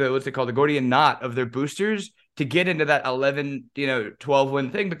the what's it called, the Gordian knot of their boosters to get into that 11, 12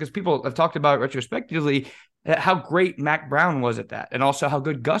 win thing, because people have talked about retrospectively how great Mac Brown was at that, and also how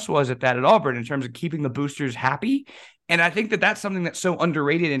good Gus was at that at Auburn in terms of keeping the boosters happy. And I think that that's something that's so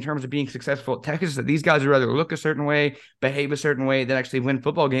underrated in terms of being successful at Texas, that these guys would rather look a certain way, behave a certain way than actually win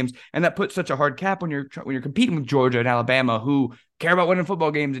football games. And that puts such a hard cap when you're competing with Georgia and Alabama, who care about winning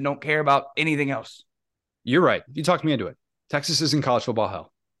football games and don't care about anything else. You're right. You talked me into it. Texas is in college football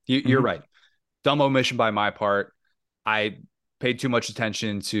hell. You're right. Dumb omission by my part. I paid too much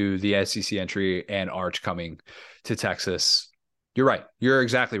attention to the SEC entry and Arch coming to Texas. You're right. You're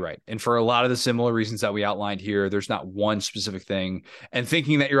exactly right. And for a lot of the similar reasons that we outlined here, there's not one specific thing. And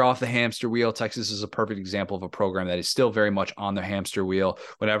thinking that you're off the hamster wheel, Texas is a perfect example of a program that is still very much on the hamster wheel.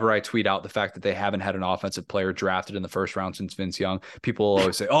 Whenever I tweet out the fact that they haven't had an offensive player drafted in the first round since Vince Young, people will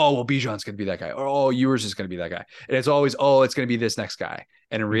always say, oh, well, Bijan's going to be that guy. Or, oh, Ewers is going to be that guy. And it's always, oh, it's going to be this next guy.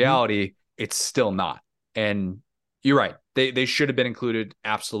 And in reality, it's still not. And you're right. They should have been included.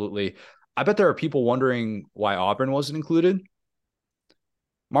 Absolutely. I bet there are people wondering why Auburn wasn't included.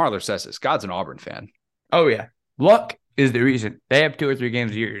 Marler says this. God's an Auburn fan. Oh, yeah. Luck is the reason. They have 2 or 3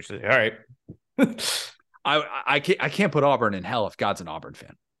 games a year. You're just like, all right. I can't put Auburn in hell if God's an Auburn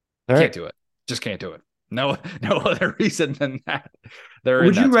fan. All Can't right. do it. Just can't do it. No other reason than that. They're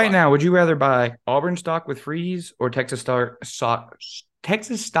Would in you that right spot. now, would you rather buy Auburn stock with Freeze or Texas stock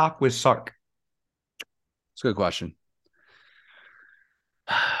with Sark? It's a good question.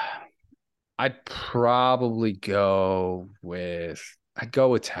 I'd probably I'd go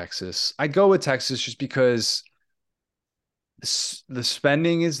with Texas. I'd go with Texas just because the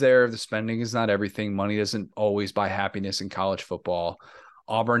spending is there. The spending is not everything. Money doesn't always buy happiness in college football.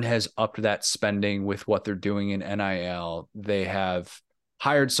 Auburn has upped that spending with what they're doing in NIL. They have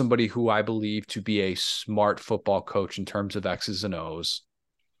hired somebody who I believe to be a smart football coach in terms of X's and O's.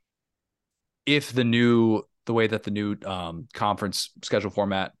 If the way that the new conference schedule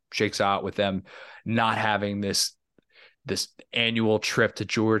format shakes out with them not having this annual trip to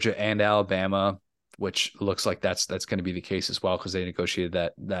Georgia and Alabama, which looks like that's going to be the case as well because they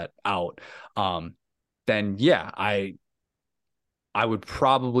negotiated that out. Then yeah, I would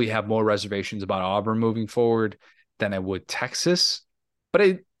probably have more reservations about Auburn moving forward than I would Texas, but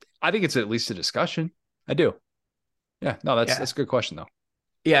I think it's at least a discussion. I do. Yeah, no, that's a good question though.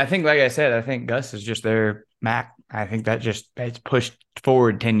 Yeah, I think, like I said, I think Gus is just their Mac. I think it's pushed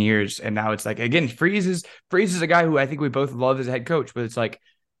forward 10 years. And now it's like, again, Freeze is a guy who I think we both love as a head coach, but it's like,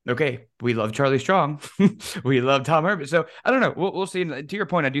 okay, we love Charlie Strong. We love Tom Herman. So I don't know. We'll see. To your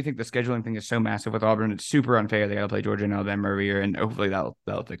point, I do think the scheduling thing is so massive with Auburn. It's super unfair. They got to play Georgia and Alabama every year, and hopefully that'll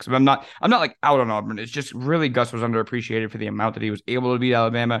fix it. But I'm not like out on Auburn. It's just really Gus was underappreciated for the amount that he was able to beat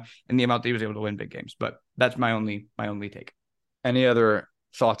Alabama and the amount that he was able to win big games. But that's my only take. Any other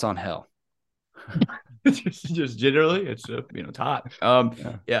thoughts on hell? just generally, it's it's hot.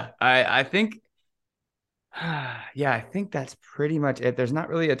 I think I think that's pretty much it. There's not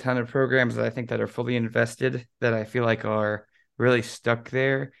really a ton of programs that I think that are fully invested that I feel like are really stuck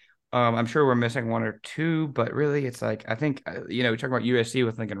there. I'm sure we're missing 1 or 2, but really it's like, I think, we talk about USC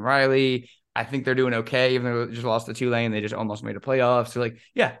with Lincoln Riley. I think they're doing okay, even though they just lost to Tulane. They just almost made a playoff. So like,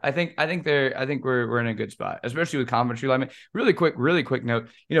 yeah, I think we're in a good spot, especially with conference realignment. Really quick note.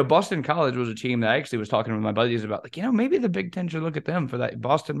 Boston College was a team that I actually was talking with my buddies about, like, maybe the Big Ten should look at them for that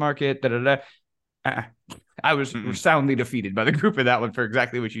Boston market. I was soundly defeated by the group in that one for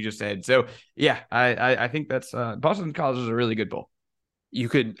exactly what you just said. So yeah, I think that's Boston College is a really good bowl. You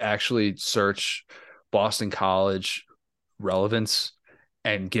could actually search Boston College relevance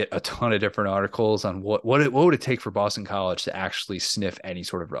and get a ton of different articles on what would it take for Boston College to actually sniff any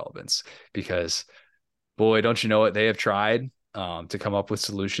sort of relevance. Because, boy, don't you know it? They have tried to come up with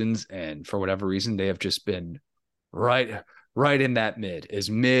solutions, and for whatever reason, they have just been right in that mid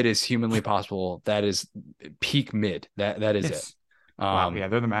as humanly possible. That is peak mid. That is it. Wow, yeah,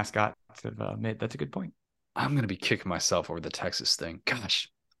 they're the mascot of mid. That's a good point. I'm going to be kicking myself over the Texas thing. Gosh,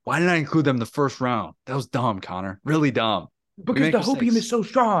 why didn't I include them in the first round? That was dumb, Connor. Really dumb. Because the hopium is so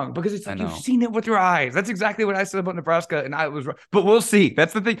strong. Because it's like you've seen it with your eyes. That's exactly what I said about Nebraska, and I was wrong. But we'll see.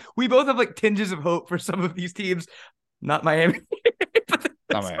 That's the thing. We both have like tinges of hope for some of these teams. Not Miami.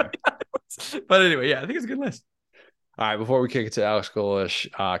 Not Miami. But anyway, yeah, I think it's a good list. All right, before we kick it to Alex Golesh,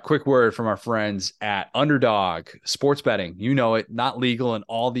 quick word from our friends at Underdog Sports Betting. You know it, not legal in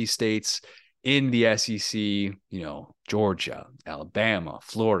all these states in the SEC, Georgia, Alabama,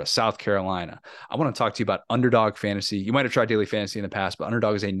 Florida, South Carolina. I want to talk to you about Underdog Fantasy. You might have tried Daily Fantasy in the past, but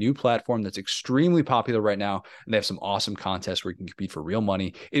Underdog is a new platform that's extremely popular right now, and they have some awesome contests where you can compete for real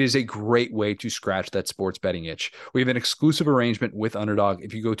money. It is a great way to scratch that sports betting itch. We have an exclusive arrangement with Underdog.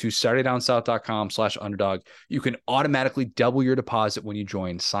 If you go to SaturdayDownSouth.com/underdog, you can automatically double your deposit when you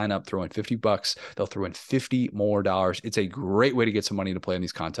join. Sign up, throw in $50. They'll throw in $50 more. It's a great way to get some money to play in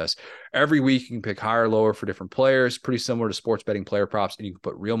these contests. Every week, you can pick higher or lower for different players, pretty similar to sports betting player props, and you can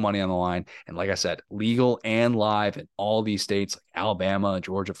put real money on the line. And like I said, legal and live in all these states, like Alabama,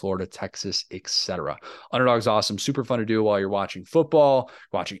 Georgia, Florida, Texas, etc. Underdog's awesome, super fun to do while you're watching football,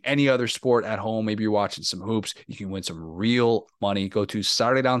 watching any other sport at home. Maybe you're watching some hoops. You can win some real money. Go to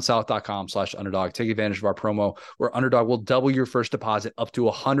SaturdayDownSouth.com/underdog. Take advantage of our promo where Underdog will double your first deposit up to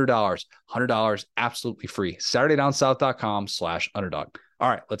 $100. $100 absolutely free. SaturdayDownSouth.com/underdog. All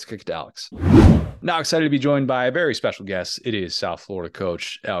right, let's kick it to Alex. Now excited to be joined by a very special guest. It is South Florida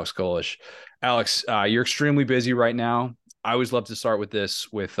coach Alex Golesh. Alex, you're extremely busy right now. I always love to start with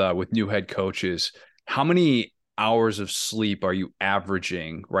this with new head coaches. How many hours of sleep are you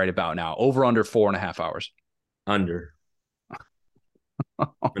averaging right about now? Over, under 4.5 hours? Under.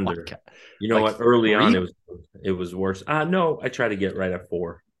 Under. You know what? Early 3? On, it was worse. No, I try to get right at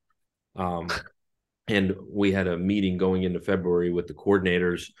 4. And we had a meeting going into February with the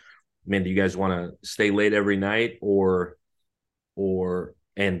coordinators man, do you guys want to stay late every night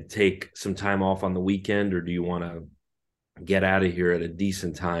and take some time off on the weekend, or do you want to get out of here at a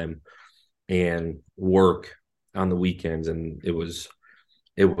decent time and work on the weekends? And it was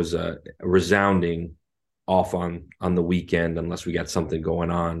a resounding off on the weekend unless we got something going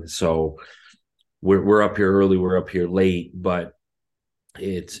on. So we're up here early, we're up here late, but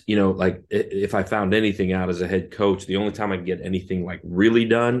it's, like if I found anything out as a head coach, the only time I can get anything like really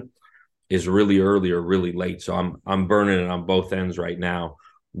done is really early or really late. So I'm burning it on both ends right now,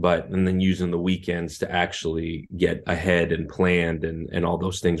 and then using the weekends to actually get ahead and planned and all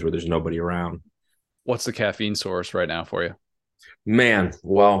those things where there's nobody around. What's the caffeine source right now for you? Man,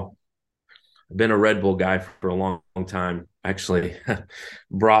 well, I've been a Red Bull guy for a long, long time. Actually,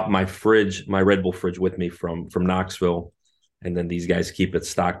 brought my Red Bull fridge with me from Knoxville, and then these guys keep it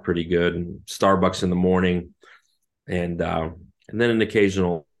stocked pretty good. And Starbucks in the morning, and then an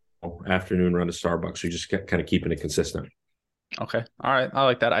occasional afternoon run to Starbucks. So you just kind of keeping it consistent. Okay. All right. I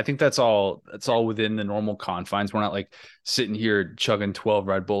like that. I think that's all within the normal confines. We're not like sitting here chugging 12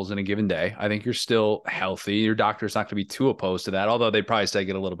 Red Bulls in a given day. I think you're still healthy. Your doctor's not going to be too opposed to that, although they probably say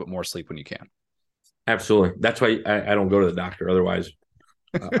get a little bit more sleep when you can. Absolutely. That's why I don't go to the doctor. Otherwise,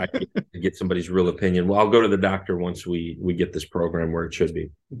 I get somebody's real opinion. Well, I'll go to the doctor once we get this program where it should be.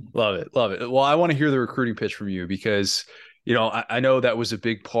 Love it. Love it. Well, I want to hear the recruiting pitch from you because I know that was a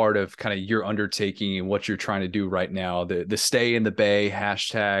big part of kind of your undertaking and what you're trying to do right now. The stay in the Bay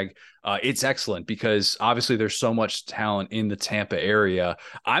hashtag. It's excellent because obviously there's so much talent in the Tampa area.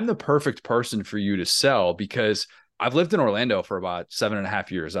 I'm the perfect person for you to sell because I've lived in Orlando for about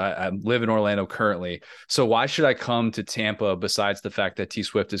 7.5 years. I live in Orlando currently. So why should I come to Tampa besides the fact that T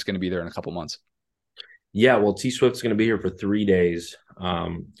Swift is going to be there in a couple months? Yeah, well, T Swift's going to be here for 3 days.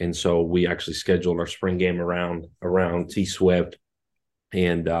 And so we actually scheduled our spring game around T Swift,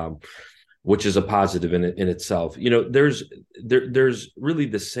 and which is a positive in itself. There's really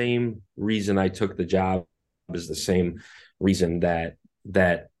the same reason I took the job is the same reason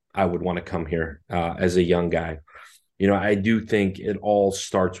that I would want to come here as a young guy. I do think it all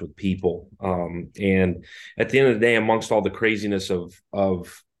starts with people. And at the end of the day, amongst all the craziness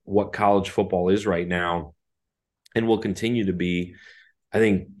of what college football is right now and will continue to be, I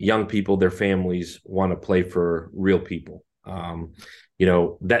think young people, their families want to play for real people.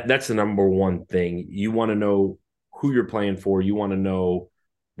 That's the number one thing. You want to know who you're playing for. You want to know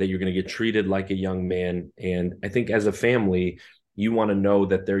that you're going to get treated like a young man. And I think as a family, you want to know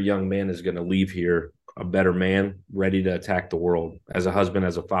that their young man is going to leave here a better man, ready to attack the world as a husband,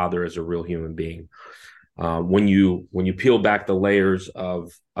 as a father, as a real human being. When you peel back the layers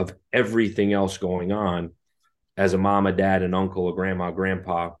of everything else going on, as a mom, a dad, an uncle, a grandma, a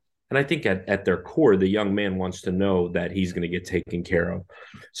grandpa, and I think at their core, the young man wants to know that he's going to get taken care of.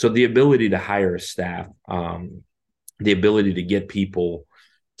 So the ability to hire a staff, the ability to get people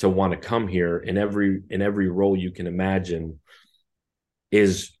to want to come here in every role you can imagine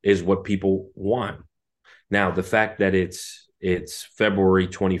is what people want. Now, the fact that it's February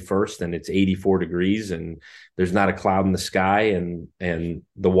 21st and it's 84 degrees and there's not a cloud in the sky and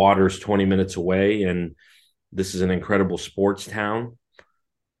the water's 20 minutes away and this is an incredible sports town,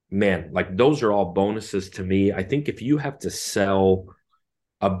 man, like those are all bonuses to me. I think if you have to sell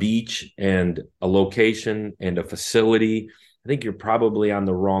a beach and a location and a facility, I think you're probably on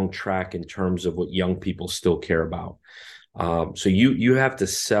the wrong track in terms of what young people still care about. So you have to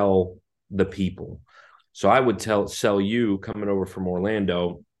sell the people. So I would sell you coming over from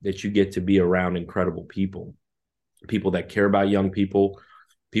Orlando that you get to be around incredible people that care about young people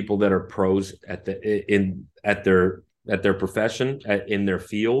that are pros at their profession, in their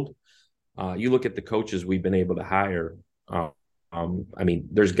field. You look at the coaches we've been able to hire.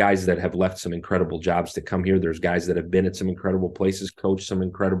 There's guys that have left some incredible jobs to come here. There's guys that have been at some incredible places, coached some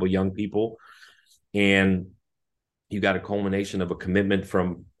incredible young people, and you got a culmination of a commitment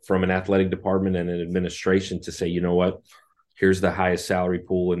from an athletic department and an administration to say, you know what, here's the highest salary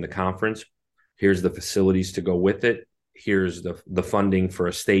pool in the conference. Here's the facilities to go with it. Here's the funding for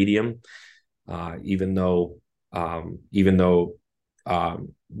a stadium. Even though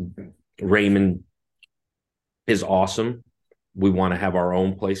Raymond is awesome, we want to have our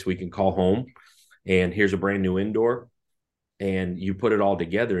own place we can call home. And here's a brand new indoor. And you put it all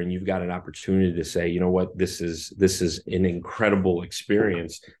together and you've got an opportunity to say, you know what, this is an incredible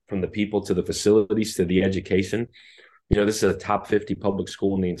experience, from the people to the facilities to the education. This is a top 50 public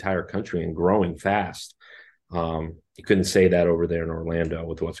school in the entire country and growing fast. You couldn't say that over there in Orlando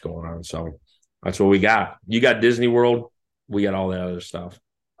with what's going on. So that's what we got. You got Disney World. We got all that other stuff.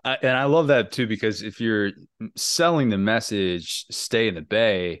 And I love that too, because if you're selling the message, stay in the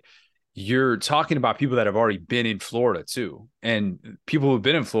Bay, you're talking about people that have already been in Florida too. And people who've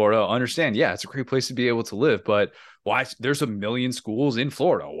been in Florida understand, yeah, it's a great place to be able to live, but why? There's a million schools in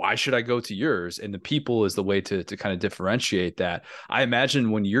Florida. Why should I go to yours? And the people is the way to kind of differentiate that. I imagine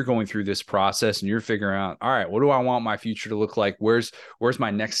when you're going through this process and you're figuring out, all right, what do I want my future to look like? Where's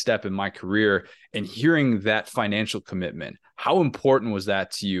my next step in my career? And hearing that financial commitment, how important was that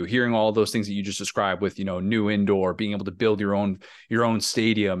to you? Hearing all those things that you just described with, new indoor, being able to build your own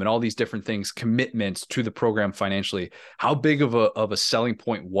stadium and all these different things, commitments to the program financially. How big of a selling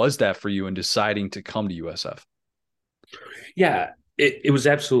point was that for you in deciding to come to USF? Yeah, it was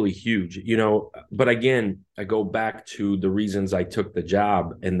absolutely huge, but again, I go back to the reasons I took the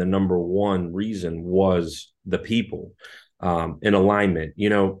job. And the number one reason was the people, in alignment,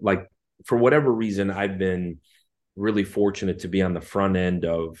 like for whatever reason, I've been really fortunate to be on the front end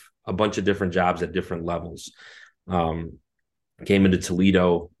of a bunch of different jobs at different levels. Came into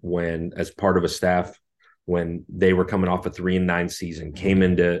Toledo as part of a staff when they were coming off a 3-9 season, came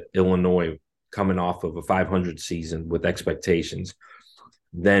into Illinois coming off of a 500 season with expectations.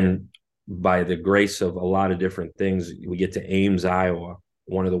 Then by the grace of a lot of different things, we get to Ames, Iowa,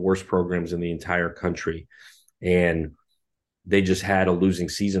 one of the worst programs in the entire country. And they just had a losing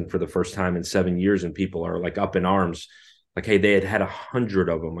season for the first time in 7 years. And people are like up in arms, like, hey, they had 100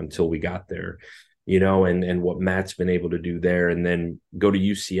 of them until we got there, and what Matt's been able to do there. And then go to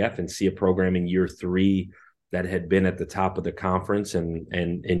UCF and see a program in year 3 that had been at the top of the conference and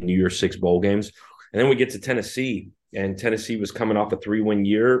in New Year's 6 bowl games. And then we get to Tennessee, and Tennessee was coming off a 3-win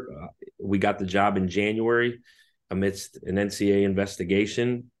year. We got the job in January amidst an NCAA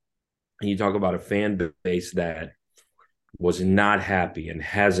investigation. And you talk about a fan base that was not happy and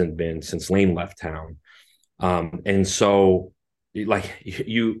hasn't been since Lane left town. And so like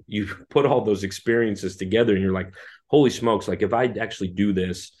you put all those experiences together and you're like, holy smokes, like if I actually do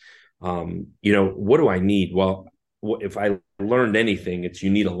this, what do I need? Well, if I learned anything, it's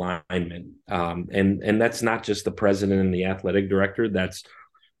you need alignment. And that's not just the president and the athletic director. That's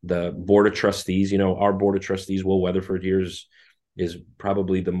the board of trustees. Our board of trustees, Will Weatherford here is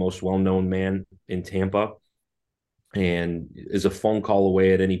probably the most well-known man in Tampa and is a phone call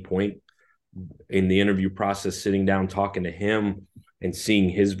away at any point in the interview process, sitting down, talking to him and seeing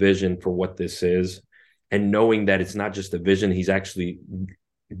his vision for what this is and knowing that it's not just a vision. He's actually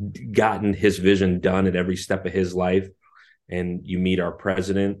gotten his vision done at every step of his life. And you meet our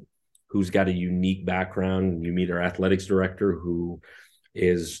president, who's got a unique background, and you meet our athletics director, who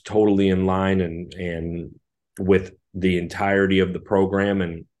is totally in line and with the entirety of the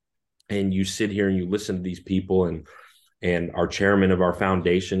program. And you sit here and you listen to these people and our chairman of our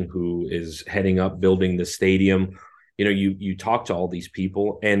foundation, who is heading up building the stadium. You talk to all these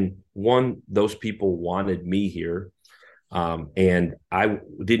people, and those people wanted me here. And I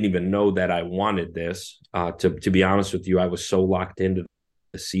didn't even know that I wanted this. To be honest with you, I was so locked into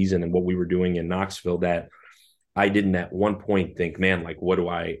the season and what we were doing in Knoxville that I didn't at one point think, man, like, what do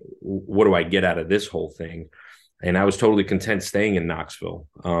I get out of this whole thing? And I was totally content staying in Knoxville,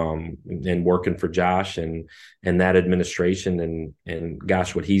 and working for Josh and that administration. And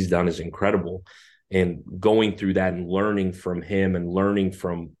gosh, what he's done is incredible. And going through that and learning from him and learning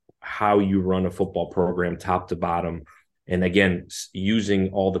from how you run a football program top to bottom. And again, using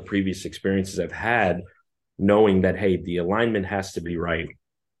all the previous experiences I've had, knowing that, hey, the alignment has to be right.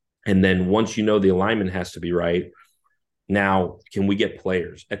 And then once you know the alignment has to be right, now can we get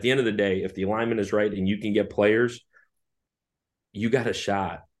players? At the end of the day, if the alignment is right and you can get players, you got a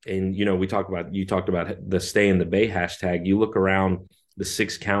shot. And, you talked about the Stay in the Bay hashtag. You look around the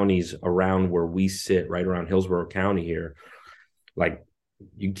 6 counties around where we sit, right around Hillsborough County here, like,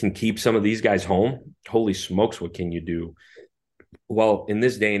 you can keep some of these guys home. Holy smokes, what can you do? Well, in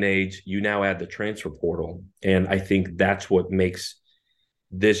this day and age, you now add the transfer portal. And I think that's what makes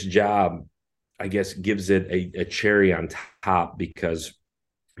this job, I guess, gives it a cherry on top, because,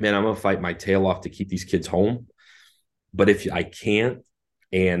 man, I'm going to fight my tail off to keep these kids home. But if I can't,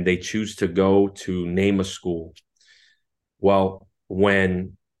 and they choose to go to name a school, well,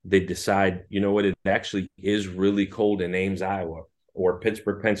 when they decide, it actually is really cold in Ames, Iowa, or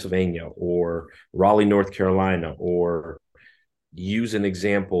Pittsburgh, Pennsylvania, or Raleigh, North Carolina, or use an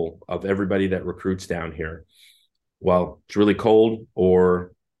example of everybody that recruits down here. Well, it's really cold,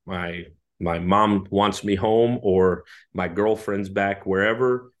 or my mom wants me home, or my girlfriend's back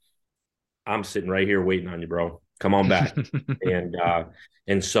wherever. I'm sitting right here waiting on you, bro. Come on back.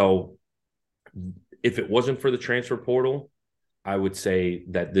 And so if it wasn't for the transfer portal, I would say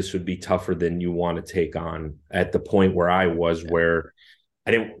that this would be tougher than you want to take on at the point where I was, where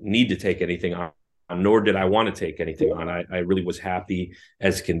I didn't need to take anything on nor did I want to take anything on. I really was happy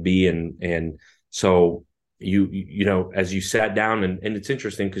as can be. And so you know, as you sat down, and it's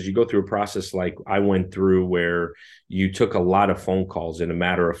interesting because you go through a process like I went through where you took a lot of phone calls in a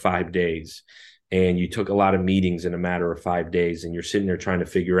matter of 5 days, and you took a lot of meetings in a matter of 5 days, and you're sitting there trying to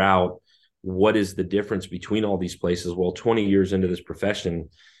figure out what is the difference between all these places. Well, 20 years into this profession,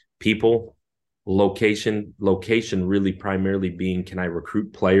 people, location really primarily being, can I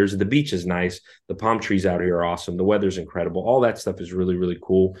recruit players? The beach is nice. The palm trees out here are awesome. The weather's incredible. All that stuff is really, really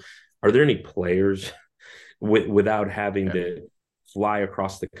cool. Are there any players without having to fly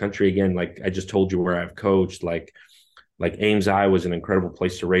across the country? Again, like I just told you where I've coached, like Ames, Iowa is an incredible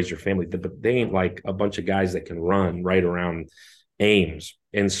place to raise your family, but they ain't like a bunch of guys that can run right around Ames.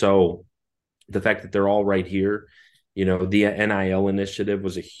 And so the fact that they're all right here, you know, the NIL initiative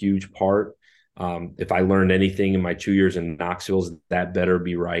was a huge part. If I learned anything in my 2 years in Knoxville, that better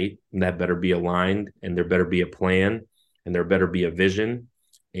be right, and that better be aligned, and there better be a plan, and there better be a vision,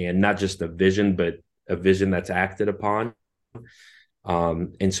 and not just a vision, but a vision that's acted upon.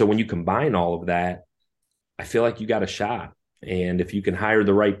 And so when you combine all of that, I feel like you got a shot. And if you can hire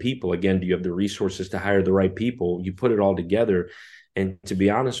the right people, again, do you have the resources to hire the right people? You put it all together. And to be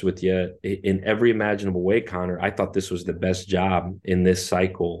honest with you, in every imaginable way, Connor, I thought this was the best job in this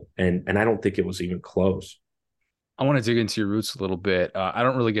cycle. And I don't think it was even close. I want to dig into your roots a little bit. I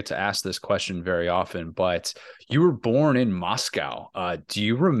don't really get to ask this question very often, but you were born in Moscow. Do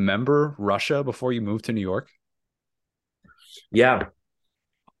you remember Russia before you moved to New York? Yeah.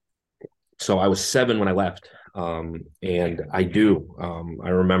 So I was 7 when I left. And I do. I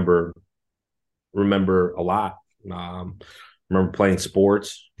remember a lot. Remember playing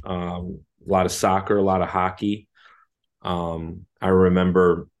sports, a lot of soccer, a lot of hockey. I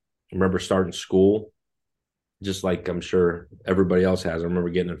remember starting school, just like I'm sure everybody else has. I remember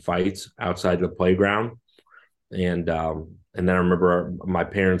getting in fights outside the playground. And then I remember my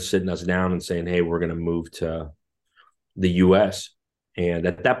parents sitting us down and saying, hey, we're going to move to the U.S. And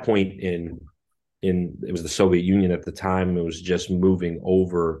at that point it was the Soviet Union at the time. It was just moving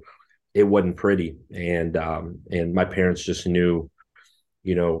over. It wasn't pretty. And my parents just knew,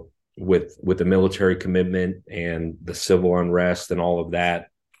 you know, with the military commitment and the civil unrest and all of that,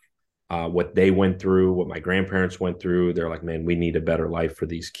 what they went through, what my grandparents went through, they're like, man, we need a better life for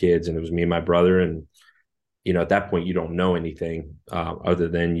these kids. And it was me and my brother. And, you know, at that point, you don't know anything other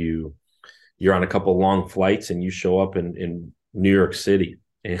than you're on a couple of long flights and you show up in New York City.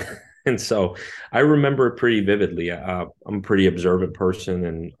 And so I remember it pretty vividly. I'm a pretty observant person,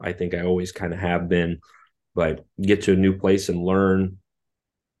 and I think I always kind of have been. But get to a new place and learn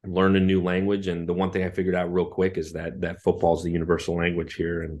a new language. And the one thing I figured out real quick is that football is the universal language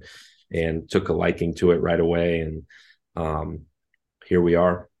here, and took a liking to it right away. And here we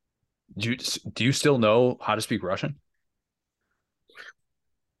are. Do you still know how to speak Russian?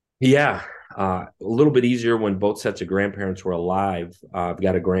 Yeah. A little bit easier when both sets of grandparents were alive. I've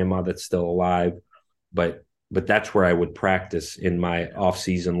got a grandma that's still alive, but that's where I would practice in my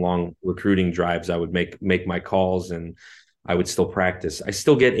off-season long recruiting drives. I would make my calls, and I would still practice. I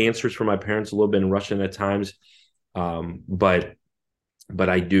still get answers from my parents a little bit in Russian at times, but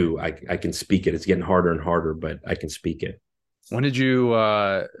I do. I can speak it. It's getting harder and harder, but I can speak it. When did you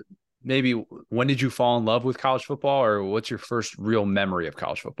when did you fall in love with college football, or what's your first real memory of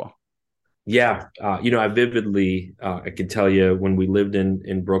college football? Yeah. I vividly, I could tell you when we lived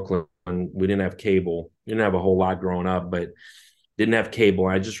in Brooklyn, we didn't have cable. We didn't have a whole lot growing up, but didn't have cable.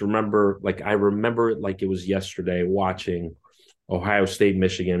 I just remember, I remember it like it was yesterday, watching Ohio State,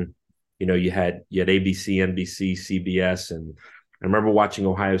 Michigan. You know, you had ABC, NBC, CBS, and I remember watching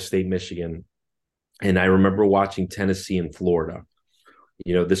Ohio State, Michigan, and I remember watching Tennessee and Florida.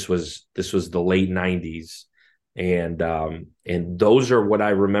 You know, this was the late 90s. And those are what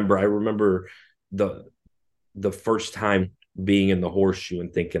I remember. I remember the first time being in the horseshoe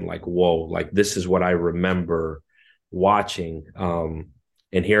and thinking like, whoa, like this is what I remember watching.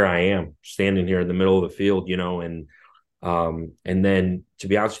 And here I am standing here in the middle of the field, you know, and then to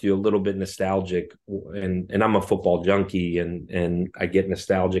be honest with you, a little bit nostalgic, and I'm a football junkie, and I get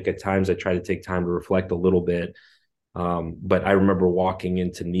nostalgic at times. I try to take time to reflect a little bit. But I remember walking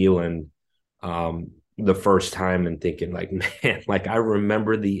into Neyland, the first time and thinking like, man, like I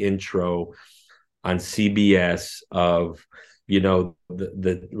remember the intro on CBS of, you know,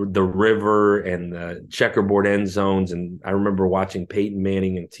 the river and the checkerboard end zones. And I remember watching Peyton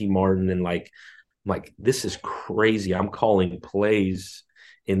Manning and T Martin, and like, this is crazy. I'm calling plays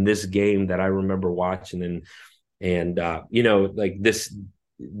in this game that I remember watching. And you know, like this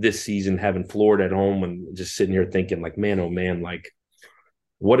season, having Florida at home and just sitting here thinking like, man, oh man, like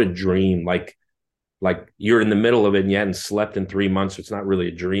what a dream. Like like you're in the middle of it and you hadn't slept in 3 months. So it's not really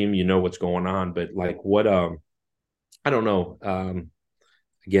a dream. You know what's going on, but like what, I don't know.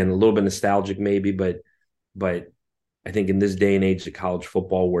 Again, a little bit nostalgic maybe, but I think in this day and age of college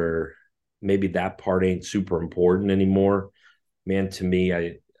football where maybe that part ain't super important anymore, man, to me,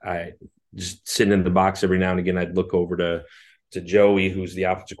 I just sitting in the box every now and again, I'd look over to Joey, who's the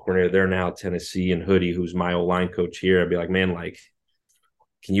offensive coordinator there now at Tennessee, and Hoodie, who's my O-line coach here. I'd be like, man, like,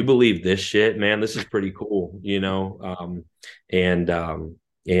 can you believe this shit, man? This is pretty cool, you know?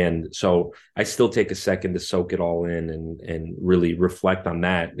 And so I still take a second to soak it all in and really reflect on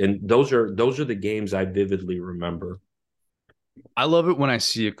that. And those are the games I vividly remember. I love it when I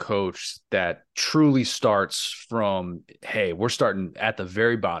see a coach that truly starts from, hey, we're starting at the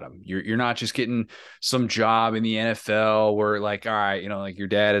very bottom. You're not just getting some job in the NFL where like, all right, you know, like your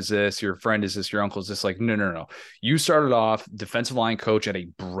dad is this, your friend is this, your uncle is this. Like, no. You started off defensive line coach at a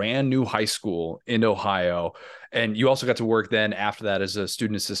brand new high school in Ohio. And you also got to work then after that as a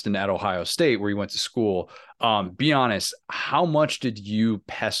student assistant at Ohio State, where you went to school. Be honest, how much did you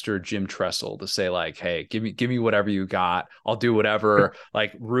pester Jim Tressel to say like, hey, give me whatever you got. I'll do whatever,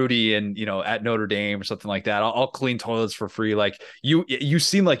 like Rudy and, you know, at Notre Dame or something like that. I'll clean toilets for free. Like you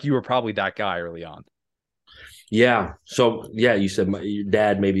seem like you were probably that guy early on. Yeah. So yeah, you said your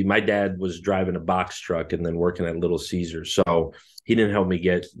dad, maybe my dad was driving a box truck and then working at Little Caesar. So he didn't help me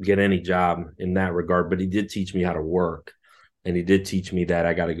get any job in that regard, but he did teach me how to work. And he did teach me that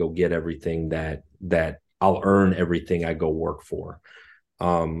I got to go get everything that I'll earn everything I go work for.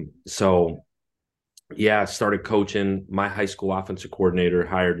 So yeah, I started coaching. My high school offensive coordinator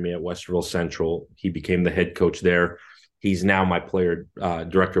hired me at Westerville Central. He became the head coach there. He's now my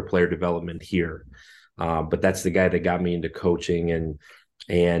director of player development here. But that's the guy that got me into coaching.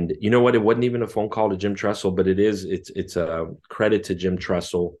 And you know what? It wasn't even a phone call to Jim Tressel, but it's a credit to Jim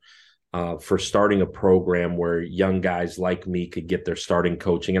Tressel for starting a program where young guys like me could get their starting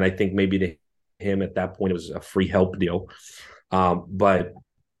coaching. And I think maybe to him at that point, it was a free help deal. But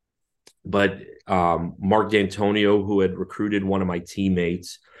Mark D'Antonio, who had recruited one of my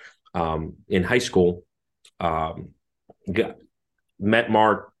teammates in high school, met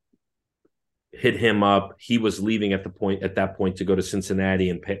Mark, hit him up. He was leaving at that point to go to Cincinnati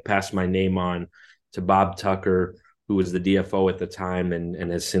and pass my name on to Bob Tucker, who was the DFO at the time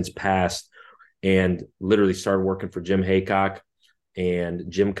and has since passed, and literally started working for Jim Haycock. And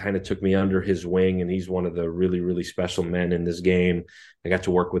Jim kind of took me under his wing, and he's one of the really, really special men in this game. I got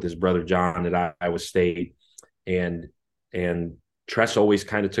to work with his brother John at Iowa State, and Tress always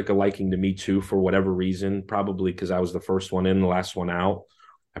kind of took a liking to me too, for whatever reason, probably because I was the first one in, the last one out.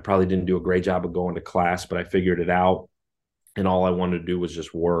 I probably didn't do a great job of going to class, but I figured it out. And all I wanted to do was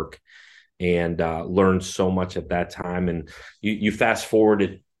just work, and learned so much at that time. And you fast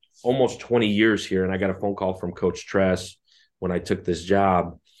forwarded almost 20 years here, and I got a phone call from Coach Tress when I took this job.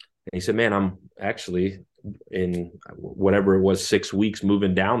 And he said, man, I'm actually in whatever it was, 6 weeks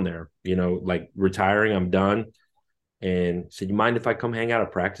moving down there, you know, like retiring, I'm done. And said, you mind if I come hang out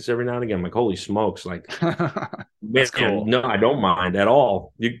at practice every now and again? I'm like, holy smokes. Like, man, cool. No, I don't mind at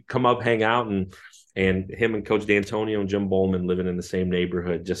all. You come up, hang out, and him and Coach D'Antonio and Jim Bowman living in the same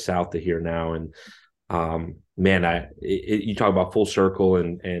neighborhood just south of here now. And man, you talk about full circle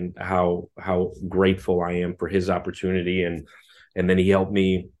and how grateful I am for his opportunity. And then he helped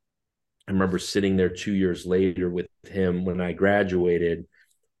me. I remember sitting there 2 years later with him when I graduated,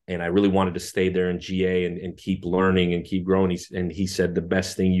 and I really wanted to stay there in GA and keep learning and keep growing. He said, the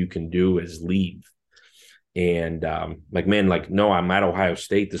best thing you can do is leave. And like, man, like, no, I'm at Ohio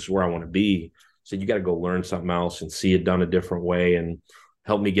State. This is where I want to be. So you got to go learn something else and see it done a different way, and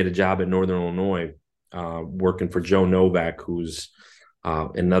help me get a job at Northern Illinois, working for Joe Novak, who's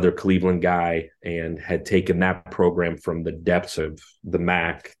another Cleveland guy, and had taken that program from the depths of the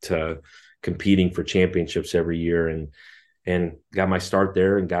MAC to competing for championships every year, and got my start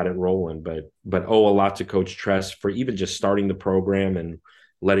there and got it rolling. But owe a lot to Coach Tress for even just starting the program and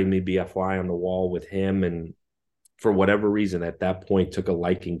letting me be a fly on the wall with him. And for whatever reason, at that point, took a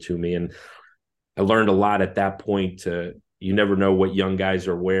liking to me. And I learned a lot at that point. You never know what young guys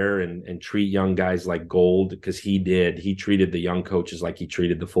are where, and treat young guys like gold, because he did. He treated the young coaches like he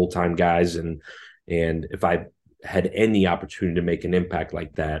treated the full-time guys. And if I had any opportunity to make an impact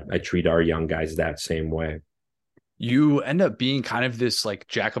like that, I treat our young guys that same way. you end up being kind of this like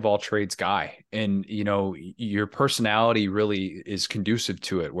jack of all trades guy. And, your personality really is conducive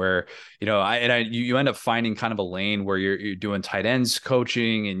to it, where, you end up finding kind of a lane where you're doing tight ends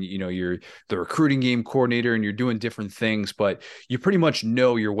coaching, and, you're the recruiting game coordinator, and you're doing different things, but you pretty much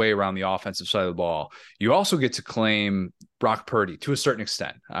know your way around the offensive side of the ball. You also get to claim Brock Purdy to a certain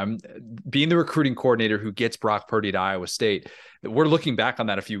extent. Being the recruiting coordinator who gets Brock Purdy to Iowa State. We're looking back on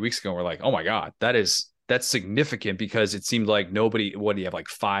that a few weeks ago, and we're like, oh my God, that's significant, because it seemed like nobody, what do you have, like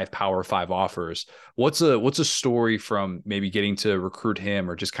 5 Power 5 offers? What's a story from maybe getting to recruit him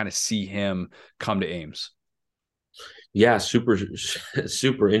or just kind of see him come to Ames? Yeah, super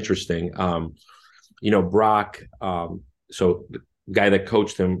interesting. Brock, so the guy that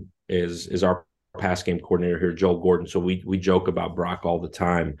coached him is our pass game coordinator here, Joel Gordon. So we joke about Brock all the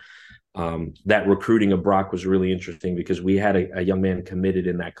time. That recruiting of Brock was really interesting because we had a young man committed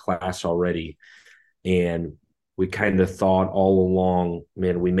in that class already. And we kind of thought all along,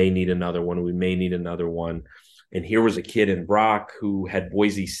 man, we may need another one. We may need another one. And here was a kid in Brock who had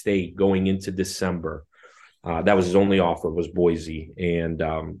Boise State going into December. That was his only offer, was Boise.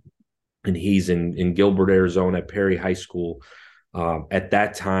 And he's in Gilbert, Arizona at Perry High School. At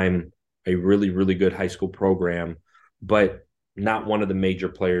that time, a really, really good high school program, but not one of the major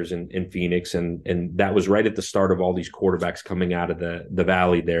players in Phoenix. And that was right at the start of all these quarterbacks coming out of the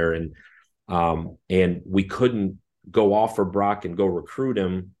valley there. And we couldn't go offer Brock and go recruit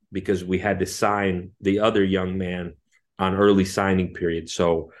him because we had to sign the other young man on early signing period.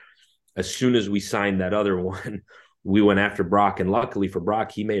 So as soon as we signed that other one, we went after Brock. And luckily for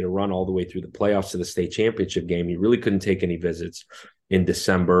Brock, he made a run all the way through the playoffs to the state championship game. He really couldn't take any visits in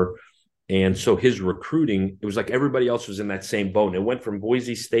December. And so his recruiting, it was like everybody else was in that same boat. And it went from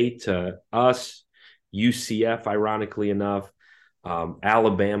Boise State to us, UCF, ironically enough,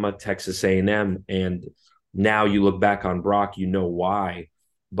 Alabama, Texas A&M, and now you look back on Brock, you know why.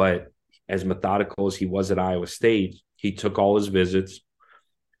 But as methodical as he was at Iowa State, he took all his visits.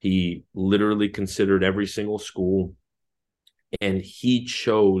 He literally considered every single school, and he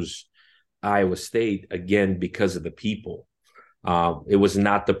chose Iowa State again because of the people. It was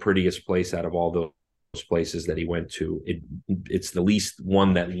not the prettiest place out of all those places that he went to. It's the least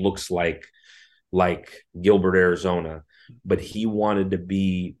one that looks like Gilbert, Arizona. But he wanted to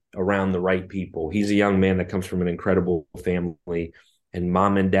be around the right people. He's a young man that comes from an incredible family, and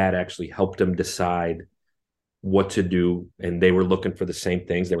mom and dad actually helped him decide what to do. And they were looking for the same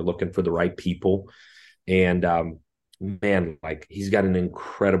things. They were looking for the right people. And man, like, he's got an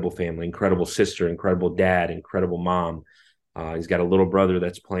incredible family, incredible sister, incredible dad, incredible mom. He's got a little brother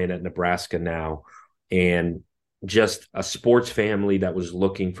that's playing at Nebraska now, and just a sports family that was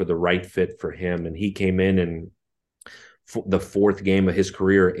looking for the right fit for him. And he came in, and the 4th game of his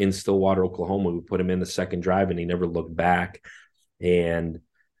career in Stillwater, Oklahoma, we put him in the second drive, and he never looked back. And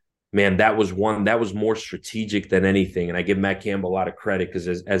man, that was more strategic than anything. And I give Matt Campbell a lot of credit, because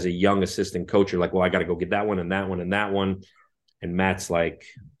as a young assistant coach, you're like, well, I got to go get that one and that one and that one. And Matt's like,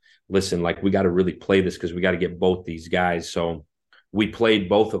 listen, like, we got to really play this, because we got to get both these guys. So we played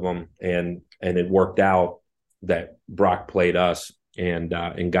both of them, and it worked out that Brock played us and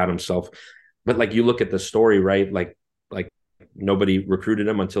got himself. But like, you look at the story, right? Like nobody recruited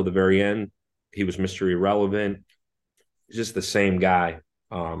him until the very end. He was Mr. Irrelevant. He's just the same guy.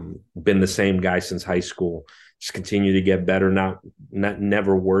 Been the same guy since high school. Just continue to get better. Not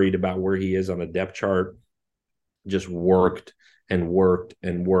never worried about where he is on the depth chart. Just worked and worked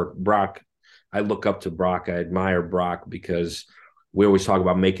and worked. Brock, I look up to Brock. I admire Brock, because we always talk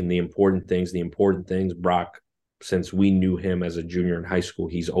about making the important things. Brock, since we knew him as a junior in high school,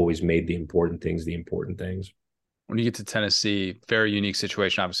 he's always made the important things the important things. When you get to Tennessee, very unique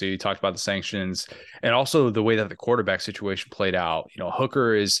situation. Obviously, you talked about the sanctions and also the way that the quarterback situation played out.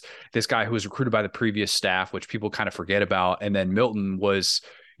 Hooker is this guy who was recruited by the previous staff, which people kind of forget about. And then Milton was,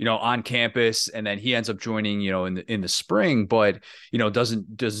 on campus, and then he ends up joining, in the spring, but,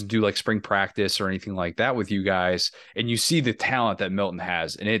 doesn't do like spring practice or anything like that with you guys. And you see the talent that Milton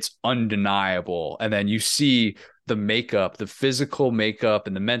has, and it's undeniable. And then you see the makeup, the physical makeup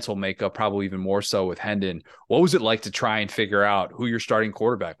and the mental makeup, probably even more so with Hendon. What was it like to try and figure out who your starting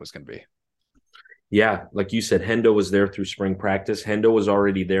quarterback was going to be? Yeah, like you said, Hendo was there through spring practice. Hendo was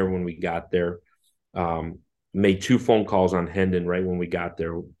already there when we got there. Made 2 phone calls on Hendon right when we got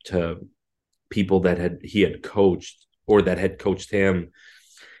there to people that he had coached or that had coached him.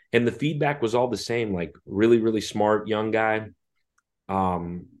 And the feedback was all the same, like, really, really smart young guy,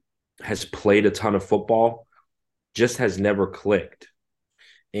 has played a ton of football, just has never clicked.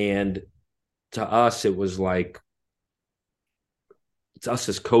 And to us, it was like, it's us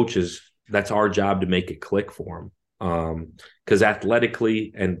as coaches, that's our job to make it click for him. Because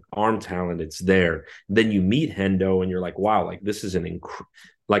athletically and arm talent, it's there. Then you meet Hendo and you're like, wow, like this is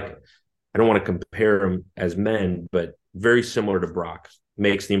like, I don't want to compare him as men, but very similar to Brock.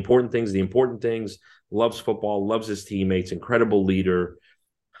 Makes the important things, loves football, loves his teammates, incredible leader,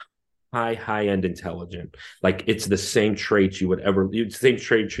 high end intelligent. Like it's the same traits you would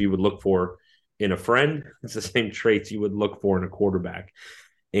look for in a friend. It's the same traits you would look for in a quarterback.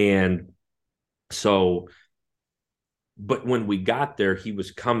 And so, but when we got there, he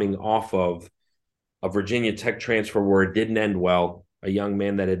was coming off of a Virginia Tech transfer where it didn't end well. A young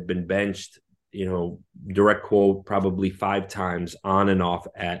man that had been benched, direct quote, probably 5 times on and off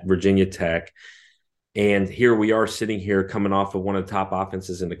at Virginia Tech. And here we are sitting here coming off of one of the top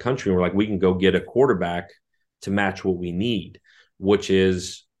offenses in the country. And we're like, we can go get a quarterback to match what we need, which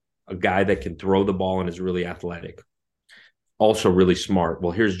is a guy that can throw the ball and is really athletic. Also really smart.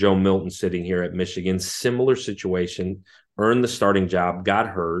 Well, here's Joe Milton sitting here at Michigan. Similar situation, earned the starting job, got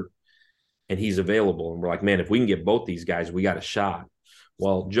hurt, and he's available. And we're like, man, if we can get both these guys, we got a shot.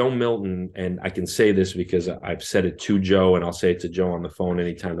 Well, Joe Milton, and I can say this because I've said it to Joe, and I'll say it to Joe on the phone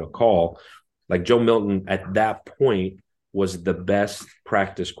anytime he'll call. Like Joe Milton at that point was the best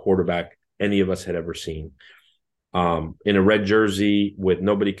practice quarterback any of us had ever seen. In a red jersey with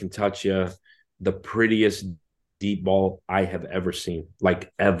nobody can touch you, the prettiest deep ball I have ever seen,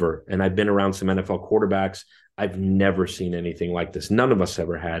 like ever. And I've been around some NFL quarterbacks. I've never seen anything like this. None of us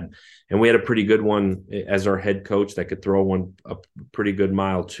ever had. And we had a pretty good one as our head coach that could throw one a pretty good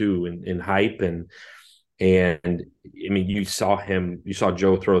mile too in Hype. And I mean, you saw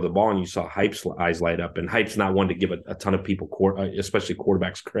Joe throw the ball and you saw Hype's eyes light up. And Hype's not one to give a ton of people, especially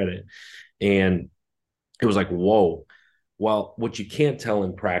quarterbacks, credit. And it was like, whoa. Well, what you can't tell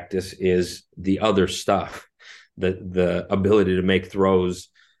in practice is the other stuff, the ability to make throws,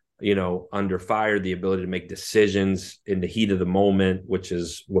 under fire, the ability to make decisions in the heat of the moment, which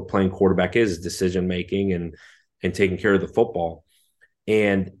is what playing quarterback is decision making and taking care of the football.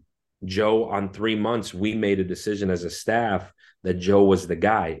 And Joe, on 3 months, we made a decision as a staff that Joe was the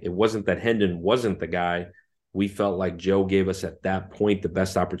guy. It wasn't that Hendon wasn't the guy. We felt like Joe gave us at that point the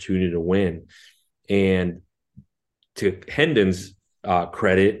best opportunity to win. And to Hendon's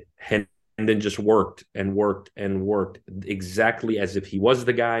credit, Hendon just worked and worked and worked exactly as if he was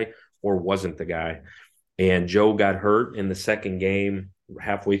the guy or wasn't the guy. And Joe got hurt in the second game,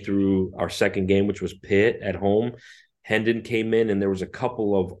 halfway through our second game, which was Pitt at home. Hendon came in, and there was a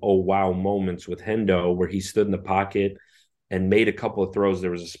couple of oh wow moments with Hendo where he stood in the pocket and made a couple of throws.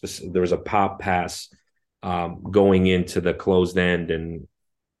 There was a pop pass going into the closed end,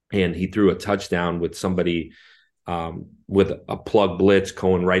 and he threw a touchdown with somebody with a plug blitz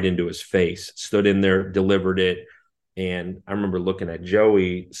going right into his face. Stood in there, delivered it, and I remember looking at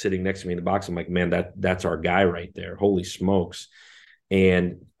Joey sitting next to me in the box. I'm like, man, that's our guy right there. Holy smokes!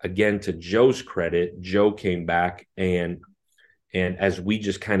 And again, to Joe's credit, Joe came back and as we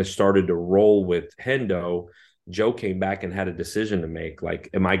just kind of started to roll with Hendo, Joe came back and had a decision to make. Like,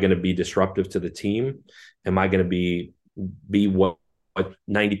 am I going to be disruptive to the team? Am I going to be what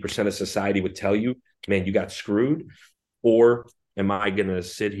 90% of society would tell you, man, you got screwed? Or am I going to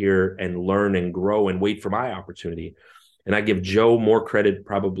sit here and learn and grow and wait for my opportunity? And I give Joe more credit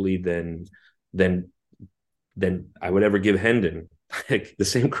probably than I would ever give Hendon. Like the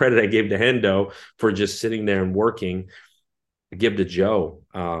same credit I gave to Hendo for just sitting there and working, I give to Joe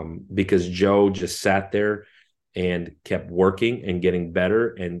because Joe just sat there and kept working and getting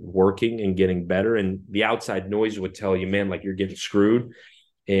better and working and getting better. And the outside noise would tell you, man, like you're getting screwed.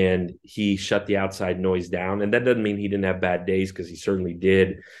 And he shut the outside noise down. And that doesn't mean he didn't have bad days, because he certainly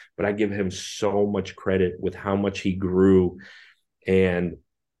did. But I give him so much credit with how much he grew. And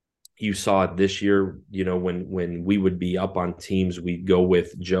you saw it this year, when we would be up on teams, we'd go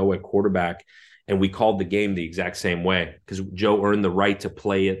with Joe at quarterback, and we called the game the exact same way because Joe earned the right to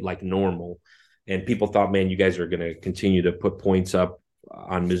play it like normal. And people thought, man, you guys are going to continue to put points up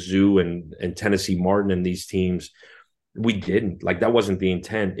on Mizzou and Tennessee Martin and these teams. We didn't. Like, that wasn't the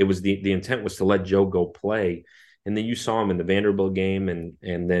intent. It was the intent was to let Joe go play. And then you saw him in the Vanderbilt game and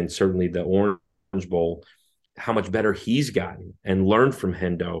then certainly the Orange Bowl, how much better he's gotten and learned from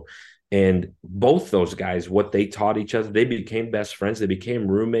Hendo. And both those guys, what they taught each other, they became best friends. They became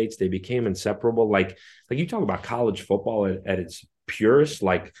roommates. They became inseparable. Like you talk about college football at its purest.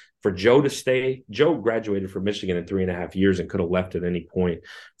 Like for Joe to stay, Joe graduated from Michigan in 3.5 years and could have left at any point.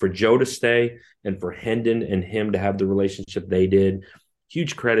 For Joe to stay and for Hendon and him to have the relationship they did,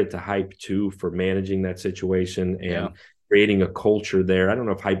 huge credit to Hype too for managing that situation and creating a culture there. I don't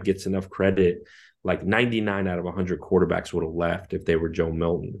know if Hype gets enough credit. Like 99 out of 100 quarterbacks would have left if they were Joe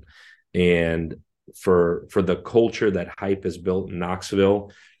Milton. And for the culture that Hype has built in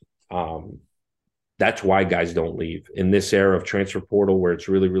Knoxville. That's why guys don't leave in this era of transfer portal, where it's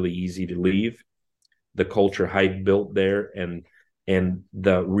really, really easy to leave. The culture Hype built there, and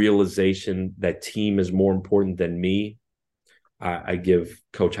the realization that team is more important than me. I give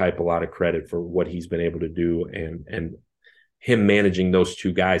Coach Hype a lot of credit for what he's been able to do, and him managing those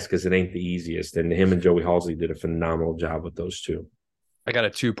two guys, because it ain't the easiest. And him and Joey Halzle did a phenomenal job with those two. I got a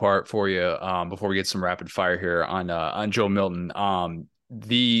two-part for you before we get some rapid fire here on Joe Milton.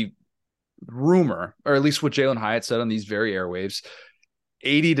 The rumor, or at least what Jalin Hyatt said on these very airwaves,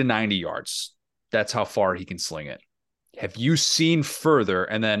 80 to 90 yards. That's how far he can sling it. Have you seen further?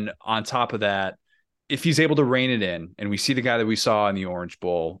 And then on top of that, if he's able to rein it in, and we see the guy that we saw in the Orange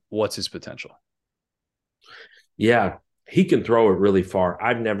Bowl, what's his potential? Yeah, he can throw it really far.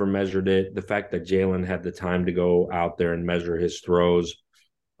 I've never measured it. The fact that Jalin had the time to go out there and measure his throws,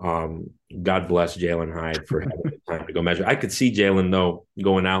 God bless Jalin Hyatt for having the time to go measure. I could see Jalin, though,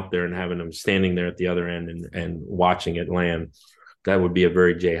 going out there and having him standing there at the other end and watching it land. That would be a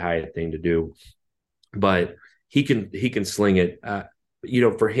very Jay Hyatt thing to do. But he can sling it.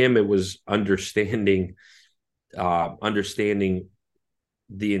 For him, it was understanding the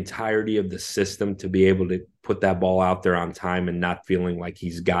entirety of the system to be able to put that ball out there on time and not feeling like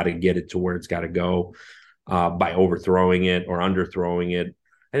he's got to get it to where it's got to go by overthrowing it or underthrowing it.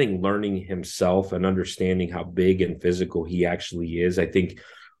 I think learning himself and understanding how big and physical he actually is. I think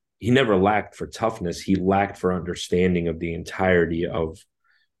he never lacked for toughness. He lacked for understanding of the entirety of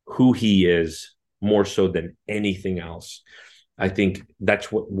who he is, more so than anything else. I think that's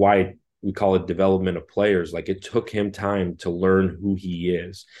why we call it development of players. Like, it took him time to learn who he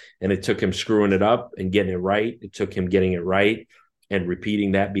is, and it took him screwing it up and getting it right. It took him getting it right and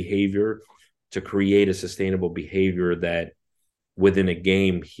repeating that behavior to create a sustainable behavior that within a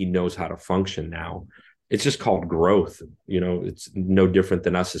game, he knows how to function now. It's just called growth. It's no different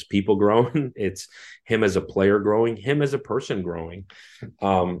than us as people growing. It's him as a player growing, him as a person growing.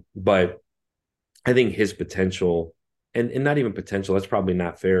 But I think his potential, and not even potential, that's probably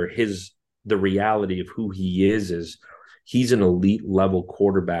not fair. The reality of who he is he's an elite level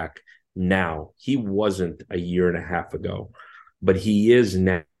quarterback now. He wasn't a year and a half ago, but he is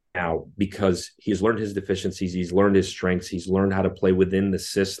now because he's learned his deficiencies. He's learned his strengths. He's learned how to play within the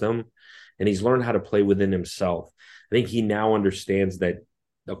system, and he's learned how to play within himself. I think he now understands that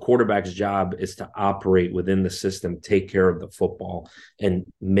a quarterback's job is to operate within the system, take care of the football, and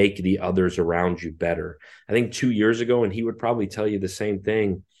make the others around you better. I think 2 years ago, and he would probably tell you the same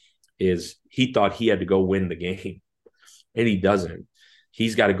thing, is he thought he had to go win the game, and he doesn't.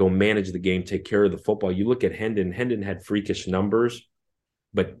 He's got to go manage the game, take care of the football. You look at Hendon. Hendon had freakish numbers,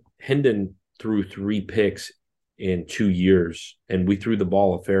 but Hendon threw 3 picks in 2 years, and we threw the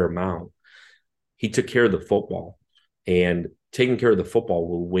ball a fair amount. He took care of the football, and taking care of the football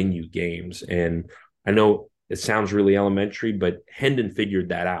will win you games. And I know it sounds really elementary, but Hendon figured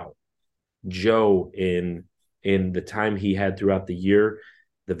that out. Joe, in the time he had throughout the year,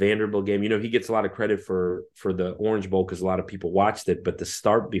 the Vanderbilt game, he gets a lot of credit for the Orange Bowl because a lot of people watched it. But the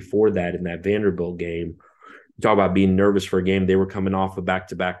start before that, in that Vanderbilt game, talk about being nervous for a game. They were coming off of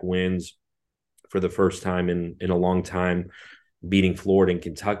back-to-back wins for the first time in a long time, beating Florida and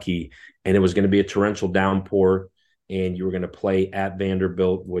Kentucky. And it was going to be a torrential downpour, and you were going to play at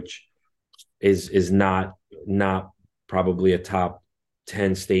Vanderbilt, which is not probably a top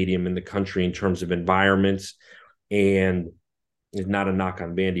 10 stadium in the country in terms of environments. And it's not a knock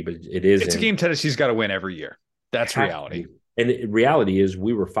on Vandy, but it is. It's a game Tennessee's got to win every year. That's reality. And reality is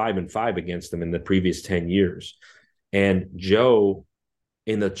we were 5-5 against them in the previous 10 years. And Joe,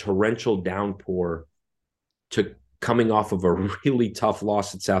 in the torrential downpour, coming off of a really tough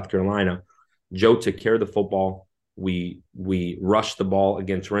loss at South Carolina, Joe took care of the football. We rushed the ball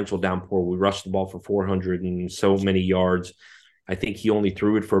against torrential downpour. We rushed the ball for 400 and so many yards. I think he only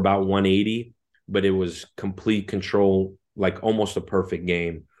threw it for about 180, but it was complete control, like almost a perfect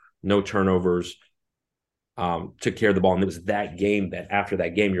game. No turnovers. Took care of the ball. And it was that game that after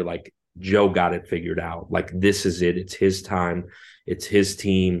that game, you're like, Joe got it figured out. Like, this is it. It's his time. It's his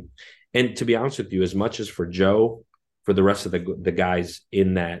team. And to be honest with you, as much as for Joe, for the rest of the guys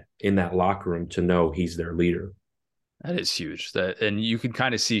in that locker room to know he's their leader. That is huge. And you can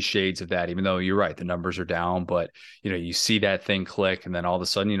kind of see shades of that, even though you're right, the numbers are down, but you see that thing click, and then all of a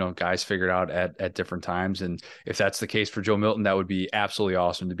sudden, guys figure it out at different times. And if that's the case for Joe Milton, that would be absolutely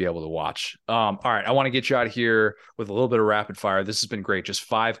awesome to be able to watch. All right, I want to get you out of here with a little bit of rapid fire. This has been great. Just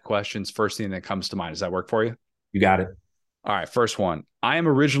 5 questions. First thing that comes to mind. Does that work for you? You got it. All right, first one. I am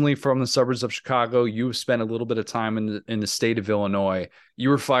originally from the suburbs of Chicago. You've spent a little bit of time in the state of Illinois. You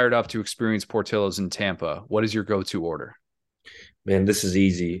were fired up to experience Portillo's in Tampa. What is your go-to order? Man, this is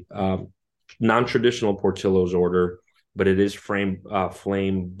easy. Non-traditional Portillo's order, but it is broiled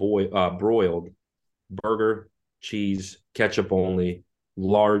burger, cheese, ketchup only,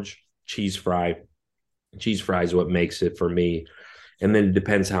 large cheese fry. Cheese fry is what makes it for me. And then it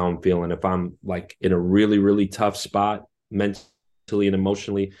depends how I'm feeling. If I'm like in a really, really tough spot mentally and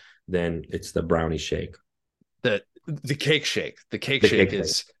emotionally, then it's the brownie shake. The cake shake. The cake shake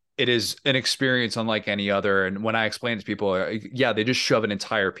is it is an experience unlike any other. And when I explain it to people, they just shove an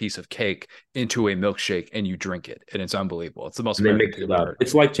entire piece of cake into a milkshake and you drink it, and it's unbelievable. It's the most American thing I've ever heard.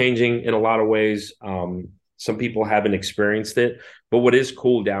 It's life changing in a lot of ways. Some people haven't experienced it, but what is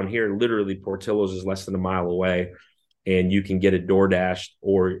cool down here, literally Portillo's is less than a mile away, and you can get it DoorDashed,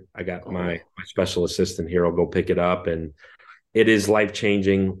 or I got my special assistant here. I'll go pick it up, and it is life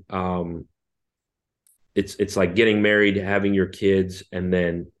changing. It's like getting married, having your kids, and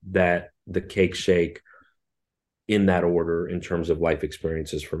then the cake shake in that order in terms of life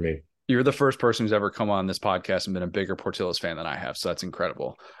experiences for me. You're the first person who's ever come on this podcast and been a bigger Portillo's fan than I have. So that's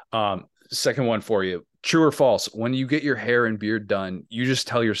incredible. Second one for you. True or false? When you get your hair and beard done, you just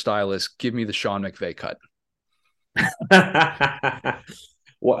tell your stylist, give me the Sean McVay cut.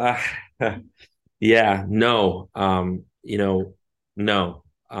 Well, yeah, no, no.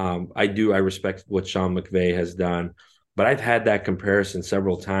 I respect what Sean McVay has done, but I've had that comparison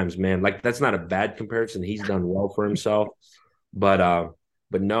several times, man. Like, that's not a bad comparison. He's done well for himself, but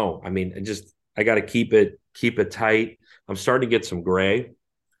no, I mean, I got to keep it tight. I'm starting to get some gray,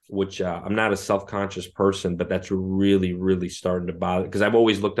 which I'm not a self-conscious person, but that's really, really starting to bother, because I've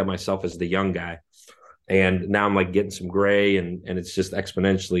always looked at myself as the young guy. And now I'm like getting some gray, and it's just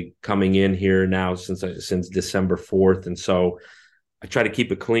exponentially coming in here now since December 4th. And so I try to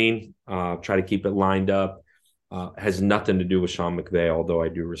keep it clean, try to keep it lined up. Has nothing to do with Sean McVay, although I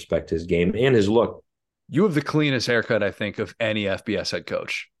do respect his game and his look. You have the cleanest haircut, I think, of any FBS head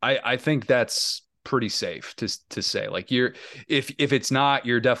coach. I think that's pretty safe to say. Like, if it's not,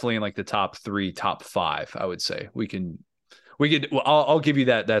 you're definitely in like the top 3, top 5, I would say. Well, I'll give you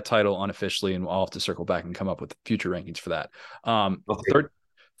that title unofficially, and I'll have to circle back and come up with future rankings for that.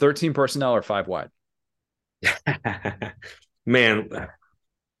 13 personnel or 5 wide? Man,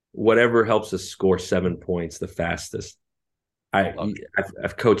 whatever helps us score 7 points the fastest.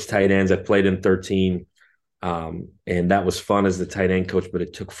 I've coached tight ends. I've played in 13, and that was fun as the tight end coach, but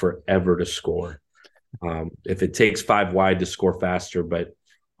it took forever to score. If it takes 5 wide to score faster, but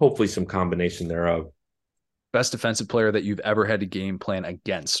hopefully some combination thereof. Best defensive player that you've ever had to game plan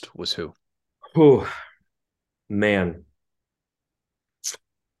against was who? Oh, man.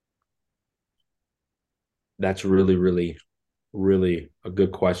 That's really, really, really a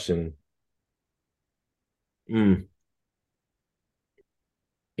good question.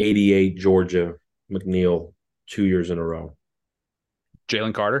 88 Georgia, McNeil, 2 years in a row.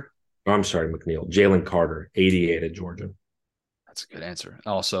 Jalen Carter? I'm sorry, McNeil. Jalen Carter, 88 at Georgia. That's a good answer.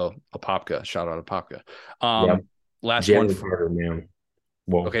 Also, Apopka. Shout out Apopka. Last Jalen one. Carter, man.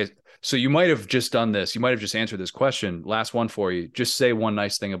 Whoa. Okay, so you might have just done this. You might have just answered this question. Last one for you. Just say one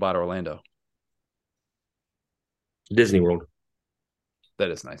nice thing about Orlando. Disney World.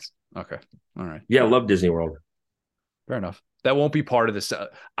 That is nice. Okay. All right. Yeah, I love Disney World. Fair enough. That won't be part of this.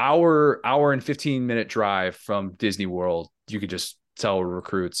 Hour and 15-minute drive from Disney World. You could just tell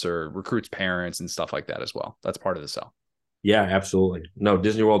recruits or recruits' parents and stuff like that as well. That's part of the sell. Yeah, absolutely. No,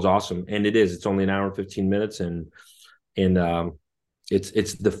 Disney World's awesome, and it is. It's only an hour and 15 minutes, and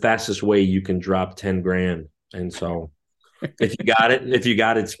it's the fastest way you can drop 10 grand. And so, if you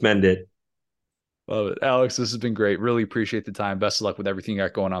got it, spend it. Love it, Alex. This has been great. Really appreciate the time. Best of luck with everything you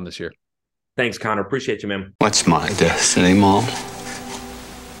got going on this year. Thanks, Connor. Appreciate you, man. What's my destiny, Mom?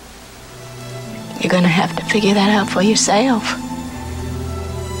 You're gonna have to figure that out for yourself.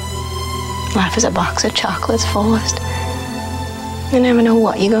 Life is a box of chocolates, Forrest. You never know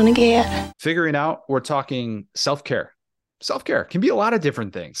what you're going to get. Figuring out, we're talking self-care. Self-care can be a lot of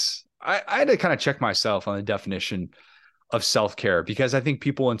different things. I had to kind of check myself on the definition of self-care because I think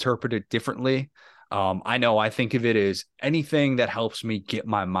people interpret it differently. I know I think of it as anything that helps me get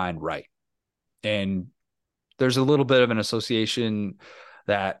my mind right. And there's a little bit of an association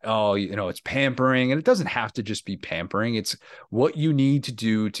that, it's pampering, and it doesn't have to just be pampering. It's what you need to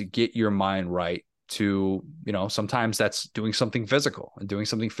do to get your mind right. To, sometimes that's doing something physical, and doing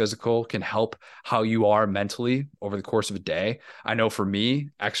something physical can help how you are mentally over the course of a day. I know for me,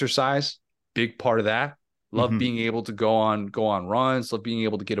 exercise, big part of that. Love being able to go on runs, love being